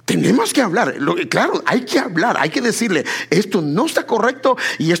 Tenemos que hablar. Claro, hay que hablar. Hay que decirle: esto no está correcto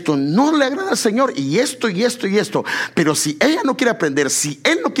y esto no le agrada al Señor, y esto y esto y esto. Pero si ella no quiere aprender, si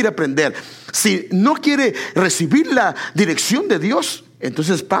él no quiere aprender, si no quiere recibir la dirección de Dios,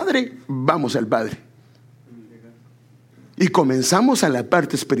 entonces, Padre, vamos al Padre. Y comenzamos a la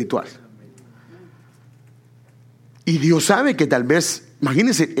parte espiritual. Y Dios sabe que tal vez,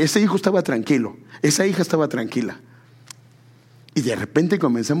 imagínense, ese hijo estaba tranquilo, esa hija estaba tranquila, y de repente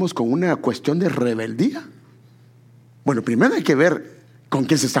comenzamos con una cuestión de rebeldía. Bueno, primero hay que ver con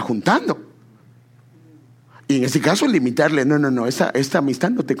quién se está juntando, y en ese caso limitarle: no, esta amistad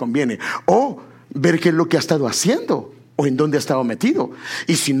no te conviene. O ver qué es lo que ha estado haciendo o en dónde ha estado metido.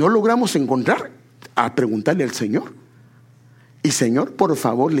 Y si no logramos encontrar, a preguntarle al Señor: y Señor, por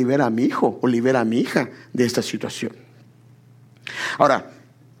favor, libera a mi hijo o libera a mi hija de esta situación. Ahora,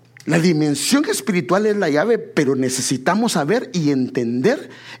 la dimensión espiritual es la llave, pero necesitamos saber y entender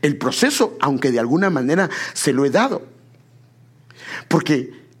el proceso, aunque de alguna manera se lo he dado.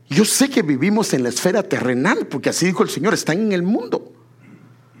 Porque yo sé que vivimos en la esfera terrenal, porque así dijo el Señor: están en el mundo.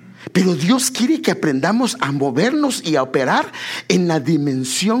 Pero Dios quiere que aprendamos a movernos y a operar en la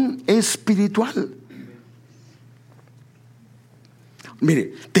dimensión espiritual.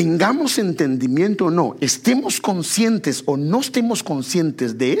 Mire, tengamos entendimiento o no, estemos conscientes o no estemos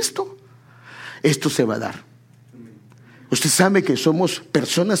conscientes de esto, esto se va a dar. Usted sabe que somos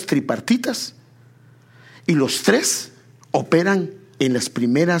personas tripartitas y los tres operan en las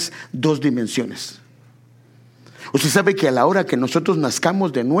primeras dos dimensiones. Usted sabe que a la hora que nosotros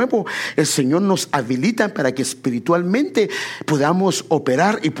nazcamos de nuevo, el Señor nos habilita para que espiritualmente podamos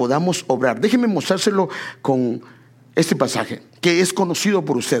operar y podamos obrar. Déjeme mostrárselo con este pasaje que es conocido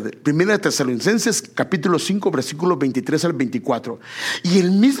por ustedes. Primera de Tesalonicenses capítulo 5 versículos 23 al 24. Y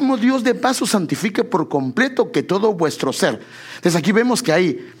el mismo Dios de paz os santifique por completo, que todo vuestro ser. Entonces aquí vemos que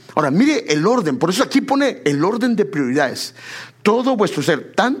hay, ahora mire el orden, por eso aquí pone el orden de prioridades. Todo vuestro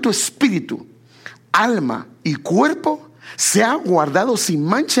ser, tanto espíritu, alma y cuerpo, sea guardado sin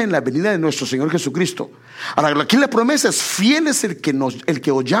mancha en la venida de nuestro Señor Jesucristo. Ahora, aquí la promesa es: fiel es el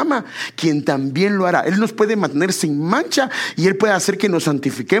que os llama, quien también lo hará. Él nos puede mantener sin mancha y Él puede hacer que nos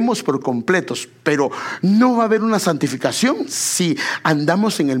santifiquemos por completos. Pero no va a haber una santificación si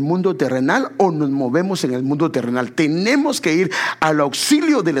andamos en el mundo terrenal o nos movemos en el mundo terrenal. Tenemos que ir al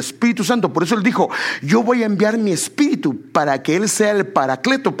auxilio del Espíritu Santo. Por eso Él dijo: yo voy a enviar mi Espíritu para que Él sea el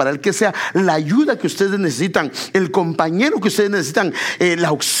paracleto, para Él que sea la ayuda que ustedes necesitan, el compañero que ustedes necesitan, el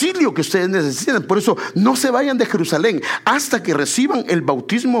auxilio que ustedes necesitan. Por eso no se vayan de Jerusalén hasta que reciban el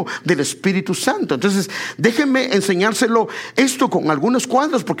bautismo del Espíritu Santo. Entonces, déjenme enseñárselo esto con algunos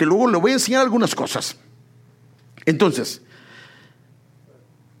cuadros, porque luego le voy a enseñar algunas cosas. Entonces,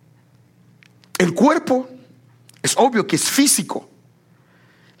 el cuerpo es obvio que es físico.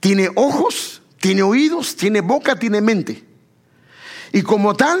 Tiene ojos, tiene oídos, tiene boca, tiene mente. Y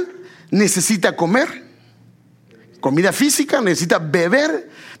como tal, necesita comer, comida física, necesita beber,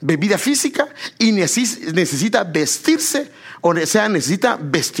 bebida física, y necesita vestirse, o sea, necesita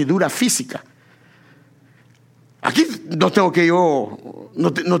vestidura física. Aquí no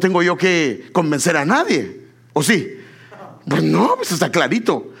tengo yo que convencer a nadie, ¿o sí? Pues no, pues está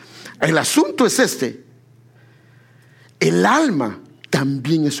clarito. El asunto es este: el alma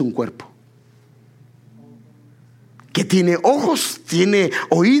también es un cuerpo que tiene ojos, tiene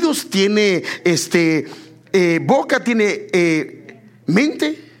oídos, tiene boca, tiene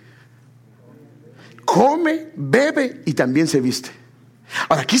mente, come, bebe y también se viste.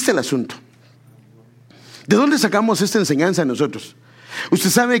 Ahora, aquí está el asunto. ¿De dónde sacamos esta enseñanza nosotros? Usted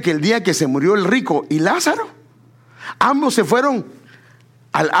sabe que el día que se murió el rico y Lázaro, ambos se fueron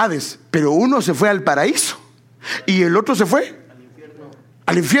al Hades, pero uno se fue al paraíso y el otro se fue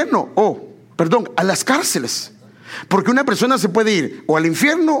al infierno, a las cárceles. Porque una persona se puede ir o al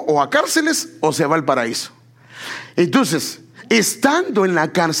infierno o a cárceles o se va al paraíso. Entonces, estando en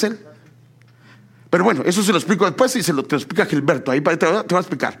la cárcel, pero bueno, eso se lo explico después y te lo explica Gilberto, ahí te va a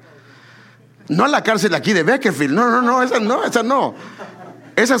explicar. No la cárcel aquí de Beckerfield, no, esa no.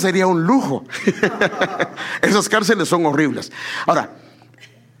 Esa sería un lujo. Esas cárceles son horribles. Ahora,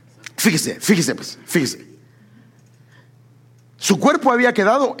 fíjese. Su cuerpo había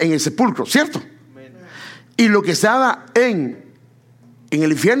quedado en el sepulcro, ¿cierto? Y lo que estaba en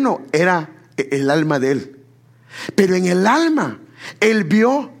el infierno era el alma de él. Pero en el alma, él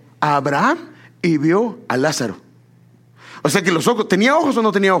vio a Abraham y vio a Lázaro. O sea que los ojos, ¿tenía ojos o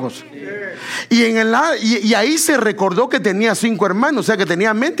no tenía ojos? Y ahí se recordó que tenía 5 hermanos. O sea que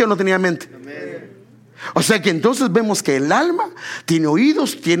tenía mente o no tenía mente. O sea que entonces vemos que el alma tiene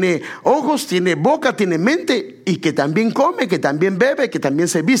oídos, tiene ojos, tiene boca, tiene mente, y que también come, que también bebe, que también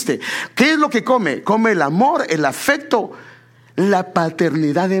se viste. ¿Qué es lo que come? Come el amor, el afecto, la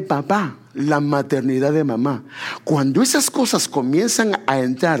paternidad de papá, la maternidad de mamá. Cuando esas cosas comienzan a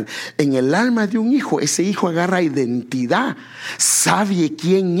entrar en el alma de un hijo, ese hijo agarra identidad, sabe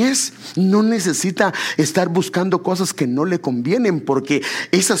quién es, no necesita estar buscando cosas que no le convienen, porque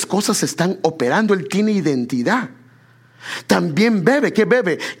esas cosas están operando. Él tiene identidad. También bebe. ¿Qué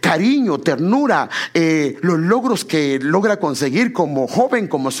bebe? Cariño, ternura, los logros que logra conseguir como joven,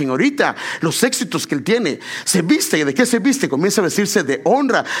 como señorita, los éxitos que él tiene. Se viste. ¿De qué se viste? Comienza a vestirse de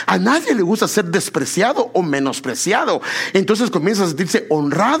honra. A nadie le gusta ser despreciado o menospreciado. Entonces comienza a sentirse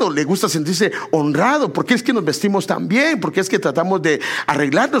honrado. Le gusta sentirse honrado. ¿Por qué es que nos vestimos tan bien? ¿Por qué es que tratamos de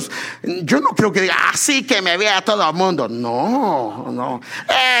arreglarnos? Yo no creo que diga, así que me vea todo el mundo. No.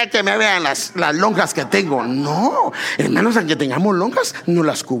 Que me vean las lonjas que tengo. No. Hermanos, aunque tengamos lonjas, no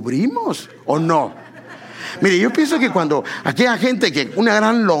las cubrimos, ¿o no? Mire, yo pienso que cuando aquí hay gente que una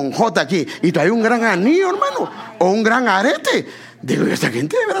gran lonjota aquí y todavía un gran anillo, hermano, o un gran arete, digo, esta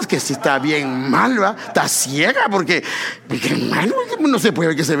gente de veras que sí está bien mal, ¿verdad? Está ciega porque hermano, no se puede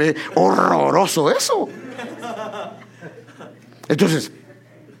ver que se ve horroroso eso. Entonces,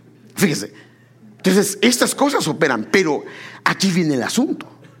 fíjese, estas cosas operan, pero aquí viene el asunto.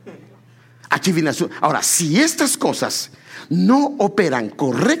 Ahora, si estas cosas no operan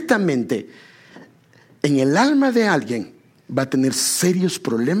correctamente en el alma de alguien, va a tener serios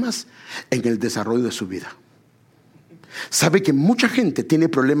problemas en el desarrollo de su vida. Sabe que mucha gente tiene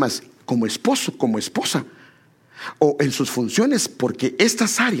problemas como esposo, como esposa, o en sus funciones, porque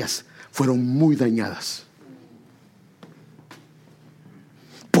estas áreas fueron muy dañadas.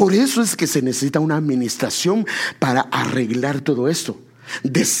 Por eso es que se necesita una administración para arreglar todo esto,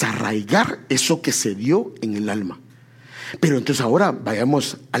 desarraigar eso que se dio en el alma. Pero entonces ahora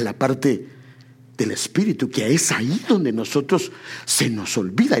vayamos a la parte del espíritu, que es ahí donde nosotros se nos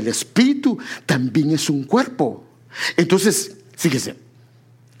olvida. El espíritu también es un cuerpo. Entonces, fíjese,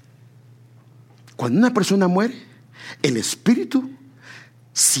 cuando una persona muere, el espíritu,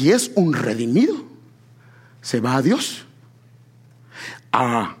 si es un redimido, se va a Dios,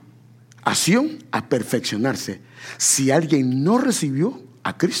 a Sion, a perfeccionarse. Si alguien no recibió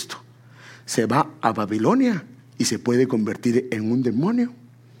a Cristo, se va a Babilonia y se puede convertir en un demonio,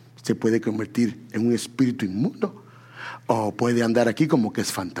 se puede convertir en un espíritu inmundo, o puede andar aquí como que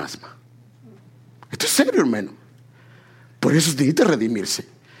es fantasma. Esto es serio, hermano. Por eso necesita redimirse.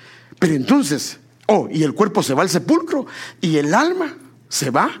 Pero entonces, y el cuerpo se va al sepulcro y el alma se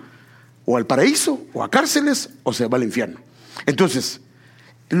va o al paraíso o a cárceles o se va al infierno. Entonces,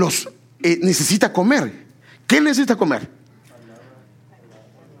 necesita comer. ¿Qué necesita comer?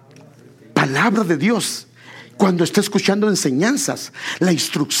 Palabra de Dios. Cuando está escuchando enseñanzas, la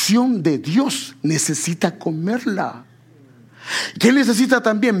instrucción de Dios, necesita comerla. ¿Qué necesita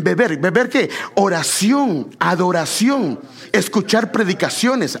también? Beber. ¿Beber qué? Oración, adoración, escuchar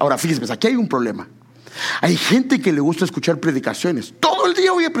predicaciones. Ahora fíjense, aquí hay un problema. Hay gente que le gusta escuchar predicaciones. Todo el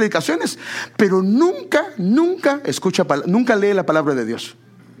día oye predicaciones, pero nunca lee la palabra de Dios.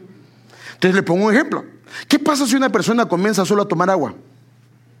 Entonces le pongo un ejemplo. ¿Qué pasa si una persona comienza solo a tomar agua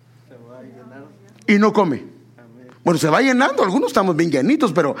y no come? Bueno, se va llenando, algunos estamos bien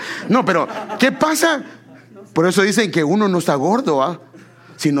llenitos, pero ¿qué pasa? Por eso dicen que uno no está gordo, ¿ah?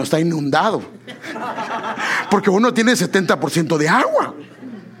 Sino está inundado. Porque uno tiene 70% de agua.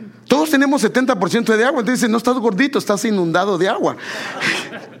 Todos tenemos 70% de agua. Entonces no estás gordito, estás inundado de agua.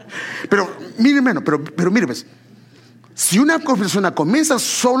 Pero mire, hermano, pero mire, pues, si una persona comienza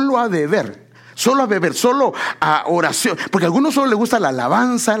solo a beber, solo a oración, porque a algunos solo les gusta la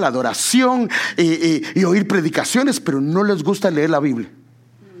alabanza, la adoración y oír predicaciones, pero no les gusta leer la Biblia.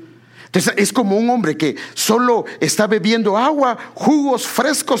 Entonces es como un hombre que solo está bebiendo agua, jugos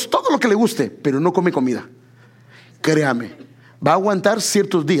frescos, todo lo que le guste, pero no come comida. Créame, va a aguantar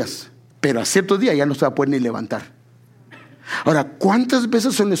ciertos días, pero a ciertos días ya no se va a poder ni levantar. Ahora, ¿cuántas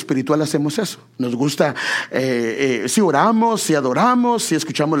veces en lo espiritual hacemos eso? Nos gusta, si oramos, si adoramos, si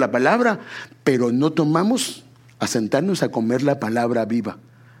escuchamos la palabra, pero no tomamos a sentarnos a comer la palabra viva.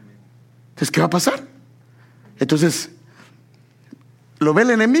 Entonces, ¿qué va a pasar? Entonces, lo ve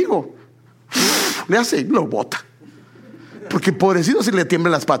el enemigo, le hace, lo bota. Porque pobrecito, si le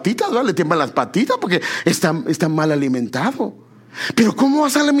tiemblan las patitas, ¿verdad? Le tiemblan las patitas porque está mal alimentado. Pero ¿cómo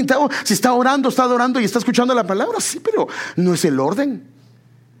vas a alimentado si está orando, está adorando y está escuchando la palabra? Sí, pero no es el orden.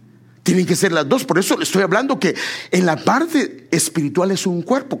 Tienen que ser las dos. Por eso le estoy hablando que en la parte espiritual es un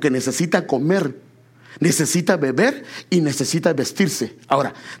cuerpo que necesita comer, necesita beber y necesita vestirse.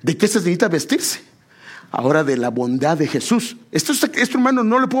 Ahora, ¿de qué se necesita vestirse? Ahora, de la bondad de Jesús. Esto hermano,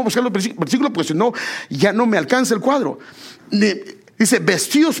 no le puedo buscar los versículos porque si no, ya no me alcanza el cuadro. Dice,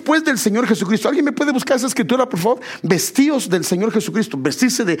 vestidos pues del Señor Jesucristo. ¿Alguien me puede buscar esa escritura, por favor? Vestidos del Señor Jesucristo.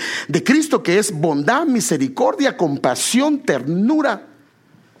 Vestirse de Cristo, que es bondad, misericordia, compasión, ternura,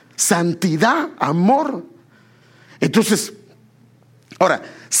 santidad, amor. Entonces, ahora,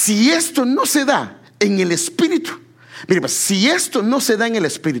 si esto no se da en el Espíritu, mire, pues, si esto no se da en el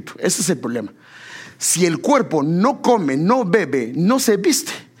Espíritu, ese es el problema. Si el cuerpo no come, no bebe, no se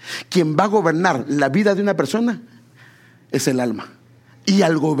viste, quien va a gobernar la vida de una persona es el alma. Y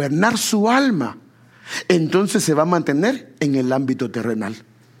al gobernar su alma, entonces se va a mantener en el ámbito terrenal.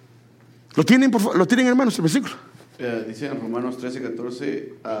 ¿Lo tienen, hermanos, el versículo? Dice en Romanos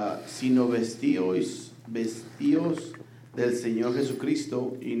 13:14, sino vestíos del Señor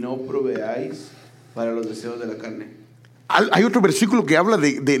Jesucristo y no proveáis para los deseos de la carne. Hay otro versículo que habla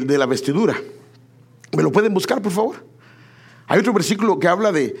de la vestidura. ¿Me lo pueden buscar, por favor? Hay otro versículo que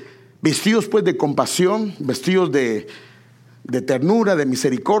habla de vestidos pues de compasión, vestidos de ternura, de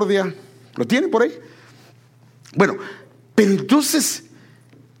misericordia. ¿Lo tienen por ahí? Bueno, pero entonces,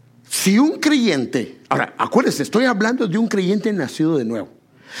 si un creyente, ahora acuérdense, estoy hablando de un creyente nacido de nuevo.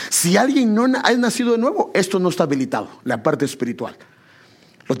 Si alguien no ha nacido de nuevo, esto no está habilitado, la parte espiritual.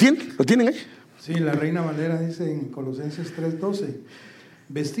 ¿Lo tienen? ¿Lo tienen ahí? Sí, la Reina Valera dice en Colosenses 3:12,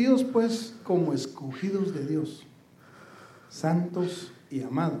 vestidos pues como escogidos de Dios, santos y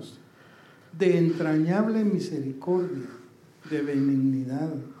amados, de entrañable misericordia, de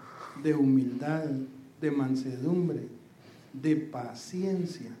benignidad, de humildad, de mansedumbre, de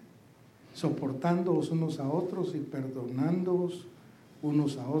paciencia, soportándoos unos a otros y perdonándoos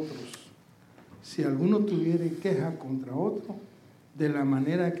unos a otros. Si alguno tuviere queja contra otro, de la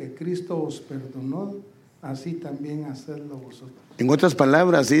manera que Cristo os perdonó, así también hacedlo vosotros. En otras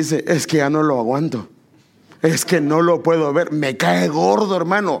palabras dice, es que ya no lo aguanto, es que no lo puedo ver, me cae gordo,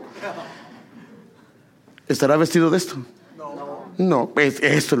 hermano. ¿Estará vestido de esto? No, pues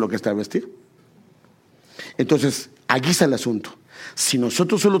esto es lo que está vestido. Entonces, aquí está el asunto. Si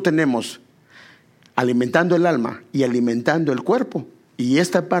nosotros solo tenemos alimentando el alma y alimentando el cuerpo, y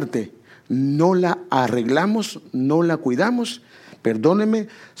esta parte no la arreglamos, no la cuidamos, perdóneme,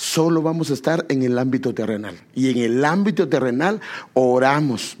 solo vamos a estar en el ámbito terrenal. Y en el ámbito terrenal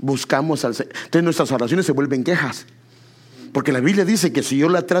oramos, buscamos al Señor. Entonces nuestras oraciones se vuelven quejas. Porque la Biblia dice que si yo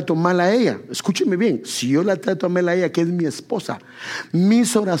la trato mal a ella, escúcheme bien, si yo la trato mal a ella, que es mi esposa,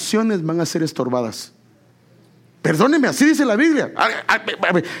 mis oraciones van a ser estorbadas. Perdóneme, así dice la Biblia.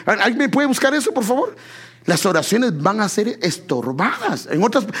 ¿Alguien me puede buscar eso, por favor? Las oraciones van a ser estorbadas.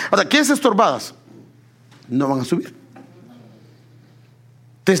 Ahora, ¿qué es estorbadas? No van a subir.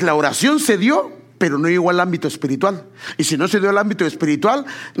 Entonces la oración se dio, pero no llegó al ámbito espiritual. Y si no se dio al ámbito espiritual,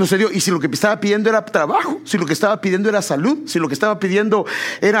 no se dio. Y si lo que estaba pidiendo era trabajo, si lo que estaba pidiendo era salud, si lo que estaba pidiendo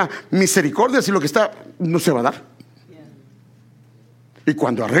era misericordia, si lo que estaba, no se va a dar. Y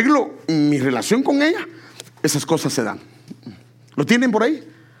cuando arreglo mi relación con ella, esas cosas se dan. ¿Lo tienen por ahí?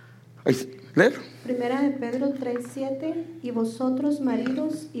 ¿Leer? Primera de Pedro 3:7, y vosotros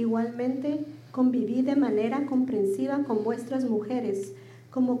maridos igualmente convivid de manera comprensiva con vuestras mujeres,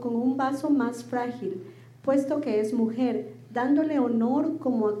 como con un vaso más frágil, puesto que es mujer, dándole honor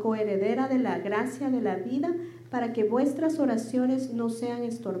como coheredera de la gracia de la vida, para que vuestras oraciones no sean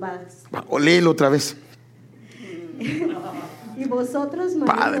estorbadas. Léelo otra vez. Y vosotros,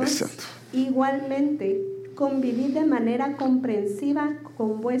 Padre maridos, Santo, igualmente, convivid de manera comprensiva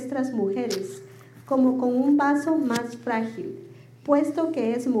con vuestras mujeres, como con un vaso más frágil, puesto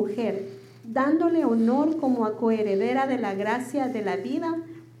que es mujer, dándole honor como a coheredera de la gracia de la vida,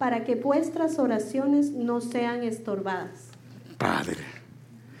 para que vuestras oraciones no sean estorbadas. Padre.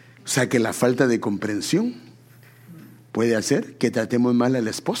 O sea que la falta de comprensión puede hacer que tratemos mal a la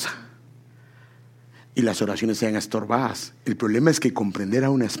esposa y las oraciones sean estorbadas. El problema es que comprender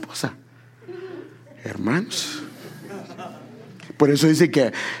a una esposa, hermanos. Por eso dice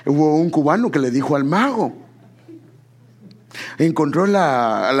que hubo un cubano que le dijo al mago, encontró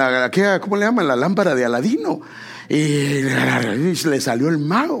 ¿cómo le llaman? La lámpara de Aladino. Y le salió el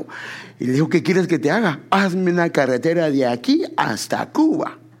mago y le dijo, ¿qué quieres que te haga? Hazme una carretera de aquí hasta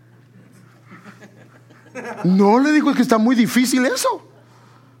Cuba. No, le dijo, es que está muy difícil eso.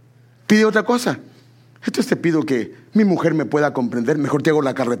 Pide otra cosa. Entonces te pido que mi mujer me pueda comprender. Mejor te hago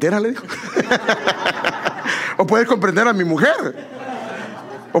la carretera, le dijo. O poder comprender a mi mujer.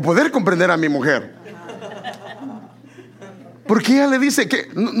 O poder comprender a mi mujer. Porque ella le dice que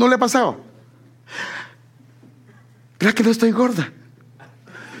no le ha pasado. ¿Verdad que no estoy gorda?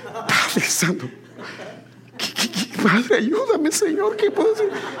 Padre Santo. Padre, ayúdame, Señor. ¿Qué puedo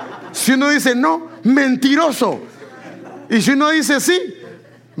decir? Si uno dice no, mentiroso. Y si uno dice sí,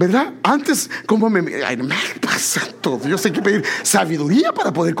 ¿verdad? Antes, ¿cómo me... Ay, me pasa todo. Yo sé que pedir sabiduría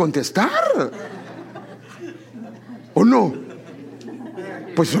para poder contestar. ¿O no?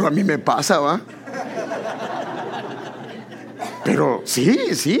 Pues solo a mí me pasa, ¿va? Pero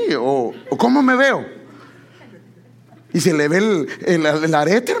sí. O ¿cómo me veo? Y se le ve el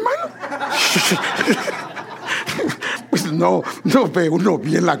arete, hermano. Pues no ve uno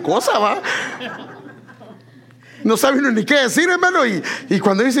bien la cosa, ¿va? No sabe uno ni qué decir, hermano. Y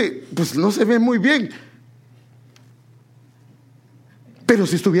cuando dice, pues no se ve muy bien. Pero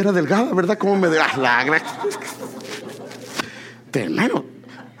si estuviera delgada, ¿verdad? ¿Cómo me da la gracia? Hermano.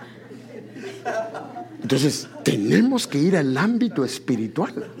 Entonces, tenemos que ir al ámbito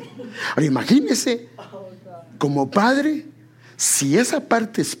espiritual. Ahora, imagínese, como padre, si esa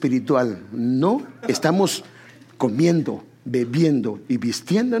parte espiritual no estamos comiendo, bebiendo y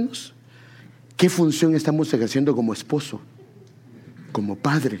vistiéndonos, ¿qué función estamos ejerciendo como esposo, como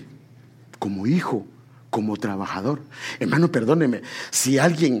padre, como hijo, como trabajador? Hermano, perdóneme, si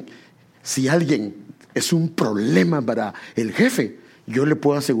alguien es un problema para el jefe, yo le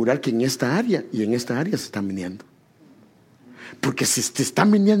puedo asegurar que en esta área y en esta área se están viniendo. Porque si te están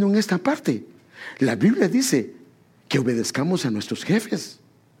viniendo en esta parte, la Biblia dice que obedezcamos a nuestros jefes,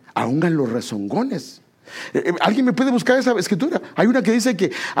 aún a los rezongones. ¿Alguien me puede buscar esa escritura? Hay una que dice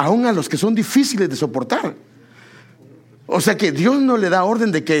que aún a los que son difíciles de soportar. O sea que Dios no le da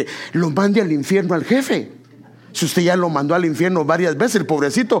orden de que lo mande al infierno al jefe. Si usted ya lo mandó al infierno varias veces, el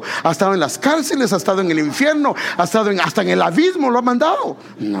pobrecito ha estado en las cárceles, ha estado en el infierno, ha estado hasta en el abismo, lo ha mandado.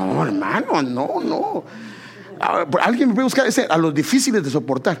 No, hermano, no. Alguien me puede buscar ese, a los difíciles de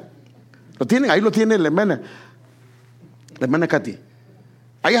soportar. ¿Lo tienen? Ahí lo tiene la hermana Katy.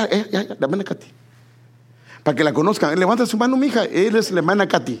 Ahí, la hermana Katy. Para que la conozcan. Levanta su mano, mija. Él es la hermana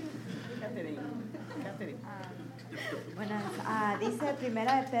Katy. Dice 1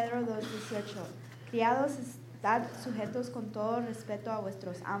 de Pedro 2:18: criados, estad sujetos con todo respeto a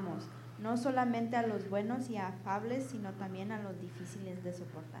vuestros amos, no solamente a los buenos y afables, sino también a los difíciles de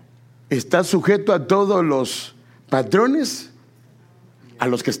soportar. Está sujeto a todos los patrones, a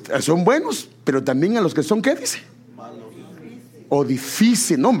los que son buenos, pero también a los que son, ¿qué dice? O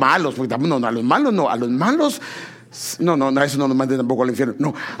difíciles, no malos, porque no, a los malos no, a los malos, no, eso no nos mande tampoco al infierno,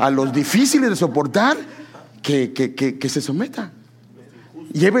 no, a los difíciles de soportar, que se someta.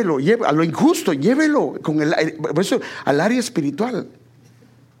 Llévelo, a lo injusto, llévelo por eso, al área espiritual.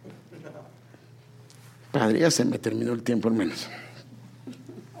 Padre, ya se me terminó el tiempo, hermanos.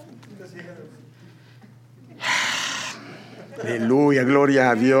 Aleluya,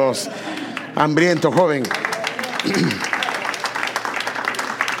 gloria a Dios. Hambriento, joven.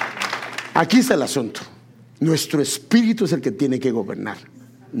 Aquí está el asunto. Nuestro espíritu es el que tiene que gobernar,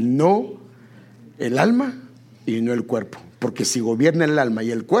 no el alma y no el cuerpo. Porque si gobierna el alma y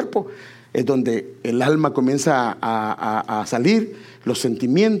el cuerpo, es donde el alma comienza a salir, los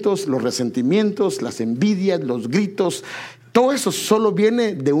sentimientos, los resentimientos, las envidias, los gritos. Todo eso solo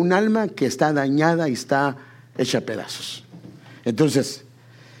viene de un alma que está dañada y está hecha a pedazos. Entonces,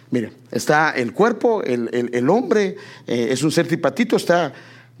 mire, está el cuerpo, el hombre es un ser tripatito, está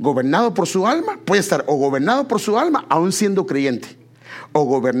gobernado por su alma, puede estar o gobernado por su alma aún siendo creyente, o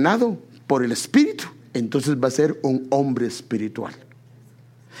gobernado por el Espíritu, entonces va a ser un hombre espiritual.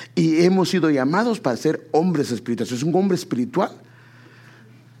 Y hemos sido llamados para ser hombres espirituales. Es un hombre espiritual,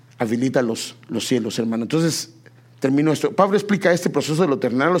 habilita los cielos, hermano. Entonces, termino esto. Pablo explica este proceso de lo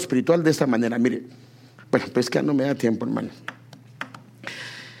terrenal a lo espiritual de esta manera. Mire, bueno, pues que no me da tiempo, hermano.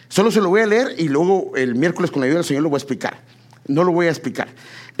 Solo se lo voy a leer y luego el miércoles con la ayuda del Señor lo voy a explicar. No lo voy a explicar.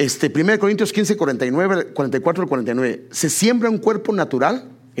 1 Corintios 15, 49, 44 al 49. Se siembra un cuerpo natural,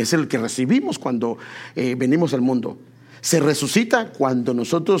 es el que recibimos cuando venimos al mundo. Se resucita cuando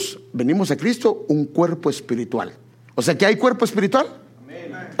nosotros venimos a Cristo un cuerpo espiritual. O sea que hay cuerpo espiritual.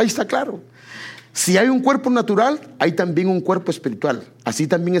 Ahí está claro. Si hay un cuerpo natural, hay también un cuerpo espiritual. Así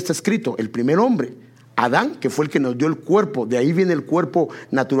también está escrito. El primer hombre, Adán, que fue el que nos dio el cuerpo, de ahí viene el cuerpo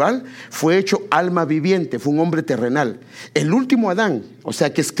natural, fue hecho alma viviente, fue un hombre terrenal. El último Adán, o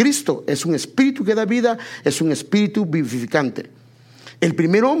sea que es Cristo, es un espíritu que da vida, es un espíritu vivificante. El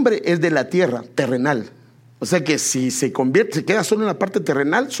primer hombre es de la tierra, terrenal. O sea que si se convierte, se queda solo en la parte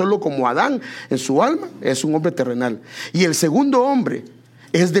terrenal, solo como Adán en su alma, es un hombre terrenal. Y el segundo hombre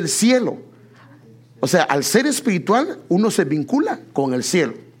es del cielo. O sea, al ser espiritual, uno se vincula con el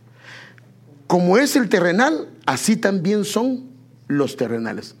cielo. Como es el terrenal, así también son los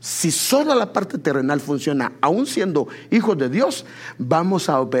terrenales. Si solo la parte terrenal funciona, aún siendo hijos de Dios, vamos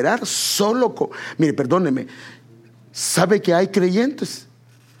a operar solo con... Mire, perdóneme, ¿sabe que hay creyentes?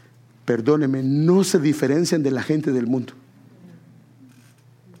 Perdóneme, no se diferencian de la gente del mundo.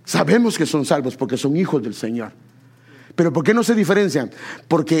 Sabemos que son salvos porque son hijos del Señor. ¿Pero por qué no se diferencian?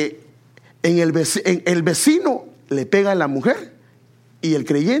 Porque el vecino le pega a la mujer y el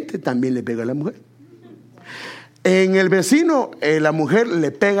creyente también le pega a la mujer. En el vecino la mujer le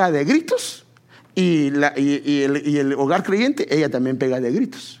pega de gritos y el hogar creyente ella también pega de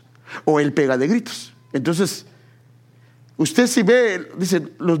gritos, o él pega de gritos. Entonces usted si ve, dice,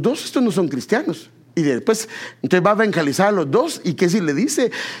 los dos estos no son cristianos. Y después entonces va a evangelizar a los dos y qué si le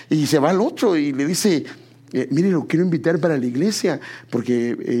dice, y se va al otro y le dice, mire, lo quiero invitar para la iglesia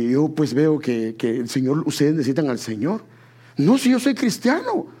porque yo pues veo que el Señor, ustedes necesitan al Señor. No, si yo soy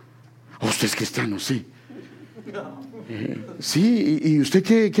cristiano. Oh, usted es cristiano, sí. Sí, ¿y usted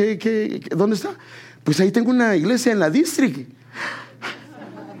qué, dónde está? Pues ahí tengo una iglesia en la District.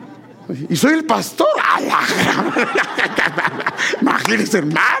 Y soy el pastor. Imagínese,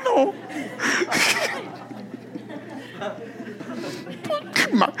 hermano.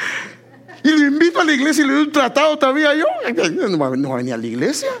 Y le invito a la iglesia y le doy un tratado todavía yo. No va a venir a la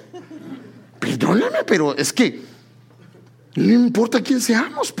iglesia. Perdóname, pero es que no importa quién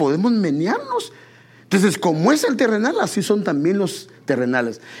seamos, podemos menearnos. Entonces, como es el terrenal, así son también los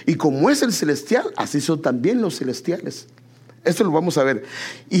terrenales. Y como es el celestial, así son también los celestiales. Esto lo vamos a ver.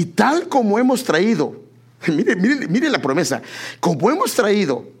 Y tal como hemos traído, mire la promesa, como hemos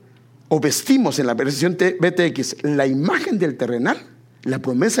traído o vestimos en la versión BTX la imagen del terrenal, la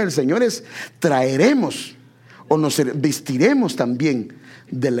promesa del Señor es traeremos o nos vestiremos también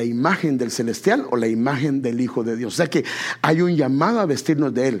de la imagen del celestial o la imagen del Hijo de Dios. O sea que hay un llamado a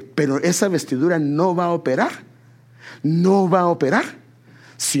vestirnos de Él, pero esa vestidura no va a operar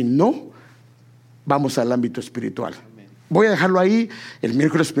si no vamos al ámbito espiritual. Voy a dejarlo ahí. El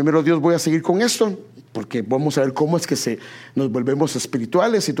miércoles, primero Dios, voy a seguir con esto, porque vamos a ver cómo es que nos volvemos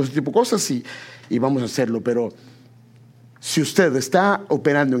espirituales y todo ese tipo de cosas, y vamos a hacerlo. Pero si usted está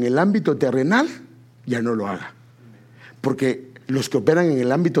operando en el ámbito terrenal, ya no lo haga, porque los que operan en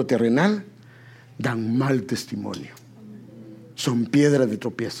el ámbito terrenal dan mal testimonio, son piedras de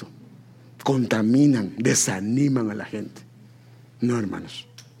tropiezo, contaminan, desaniman a la gente. No, hermanos,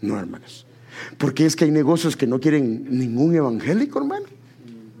 no, hermanos. Porque es que hay negocios que no quieren ningún evangélico, hermano.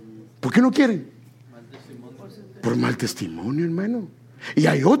 ¿Por qué no quieren? Por mal testimonio, hermano. Y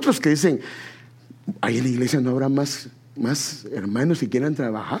hay otros que dicen, ahí en la iglesia no habrá más hermanos que quieran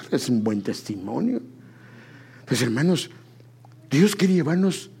trabajar. Es un buen testimonio. Pues, hermanos, Dios quiere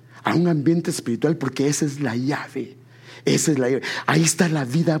llevarnos a un ambiente espiritual porque esa es la llave. Esa es la llave. Ahí está la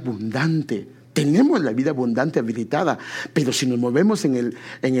vida abundante. Tenemos la vida abundante habilitada, pero si nos movemos en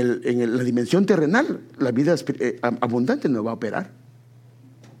la dimensión terrenal, la vida abundante no va a operar.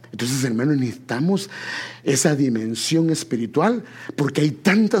 Entonces, hermanos, necesitamos esa dimensión espiritual, porque hay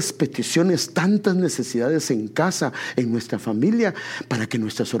tantas peticiones, tantas necesidades en casa, en nuestra familia, para que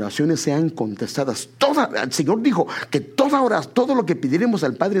nuestras oraciones sean contestadas. El Señor dijo que todo lo que pidiéramos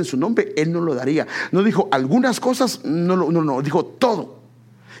al Padre en su nombre, Él nos lo daría. No dijo algunas cosas, no, dijo todo.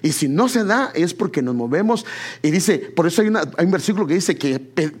 Y si no se da, es porque nos movemos. Y dice, por eso hay un versículo que dice que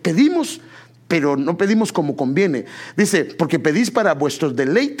pedimos, pero no pedimos como conviene. Dice, porque pedís para vuestros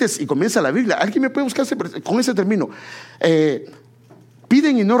deleites, y comienza la Biblia. ¿Alguien me puede buscar con ese término?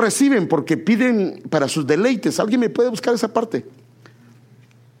 Piden y no reciben porque piden para sus deleites. ¿Alguien me puede buscar esa parte?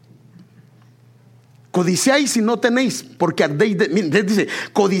 Codiciáis y no tenéis, porque ardéis de... Miren, dice,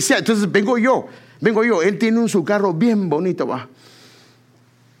 codiciáis. Entonces vengo yo. Él tiene su carro bien bonito, va.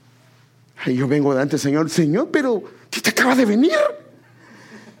 Y yo vengo delante del Señor, pero ¿qué te acaba de venir?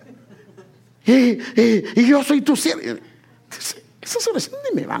 Y yo soy tu siervo. Esas oraciones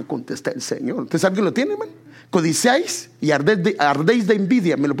ni me van a contestar el Señor. ¿Ustedes saben que lo tienen, man? Codiciáis y ardéis de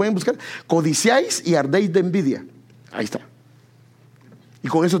envidia. ¿Me lo pueden buscar? Codiciáis y ardéis de envidia. Ahí está. Y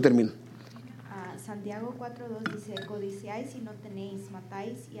con eso termino. Santiago 4:2 dice, codiciáis y no tenéis,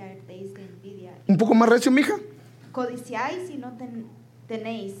 matáis y ardéis de envidia. Un poco más recio, mija. Codiciáis y no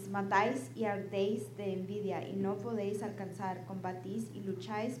tenéis, matáis y ardéis de envidia, y no podéis alcanzar, combatís y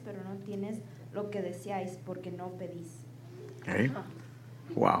lucháis, pero no tienes lo que deseáis, porque no pedís.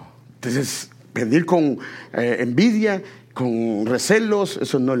 Wow. Entonces, pedir con envidia, con recelos,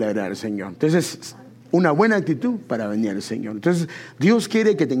 eso no le agrada al Señor. Entonces, una buena actitud para venir al Señor. Entonces, Dios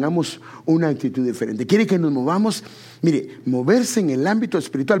quiere que tengamos una actitud diferente. Quiere que nos movamos. Mire, moverse en el ámbito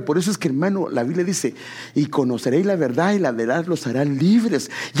espiritual. Por eso es que, hermano, la Biblia dice, y conoceréis la verdad y la verdad los hará libres.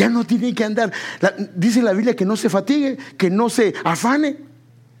 Ya no tiene que andar. Dice la Biblia que no se fatigue, que no se afane.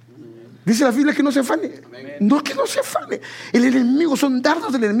 Dice la Biblia que no se afane. No, que no se afane. El enemigo, son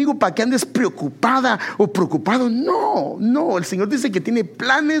dardos del enemigo para que andes preocupada o preocupado. No, el Señor dice que tiene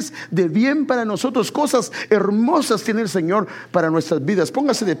planes de bien para nosotros. Cosas hermosas tiene el Señor para nuestras vidas.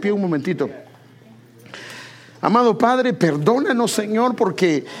 Póngase de pie un momentito. Amado Padre, perdónanos, Señor,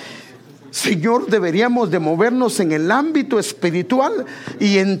 porque, Señor, deberíamos de movernos en el ámbito espiritual,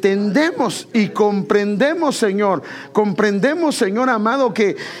 y entendemos y comprendemos, Señor, amado,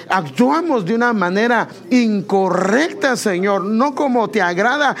 que actuamos de una manera incorrecta, Señor, no como te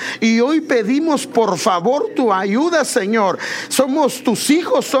agrada, y hoy pedimos por favor tu ayuda, Señor. Somos tus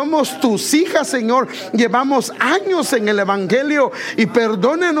hijos, somos tus hijas, Señor, llevamos años en el Evangelio, y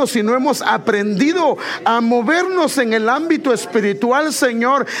perdónanos si no hemos aprendido a movernos en el ámbito espiritual,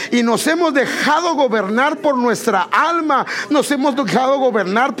 Señor, y nos hemos dejado gobernar por nuestra alma, nos hemos dejado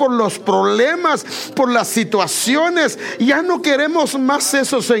gobernar por los problemas, por las situaciones. Ya no queremos más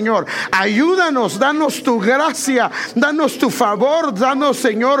eso, Señor. Ayúdanos, danos tu gracia, danos tu favor, danos,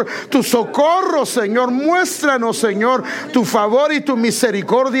 Señor, tu socorro, Señor. Muéstranos, Señor, tu favor y tu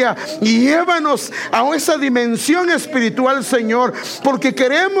misericordia, y llévanos a esa dimensión espiritual, Señor, porque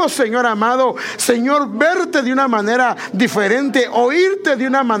queremos, Señor amado, Señor, verte de una manera diferente, oírte de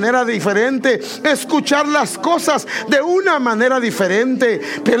una manera diferente, escuchar las cosas de una manera diferente.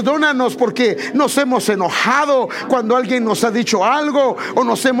 Perdónanos porque nos hemos enojado cuando alguien nos ha dicho algo, o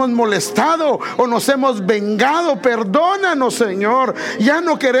nos hemos molestado, o nos hemos vengado. Perdónanos, Señor. Ya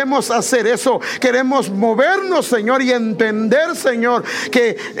no queremos hacer eso. Queremos movernos, Señor, y entender, Señor,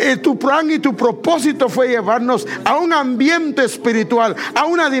 que tu plan y tu propósito fue llevarnos a un ambiente espiritual, a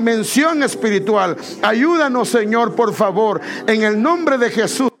una dimensión espiritual. Ayúdanos, Señor, por favor, en el nombre de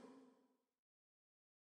Jesús.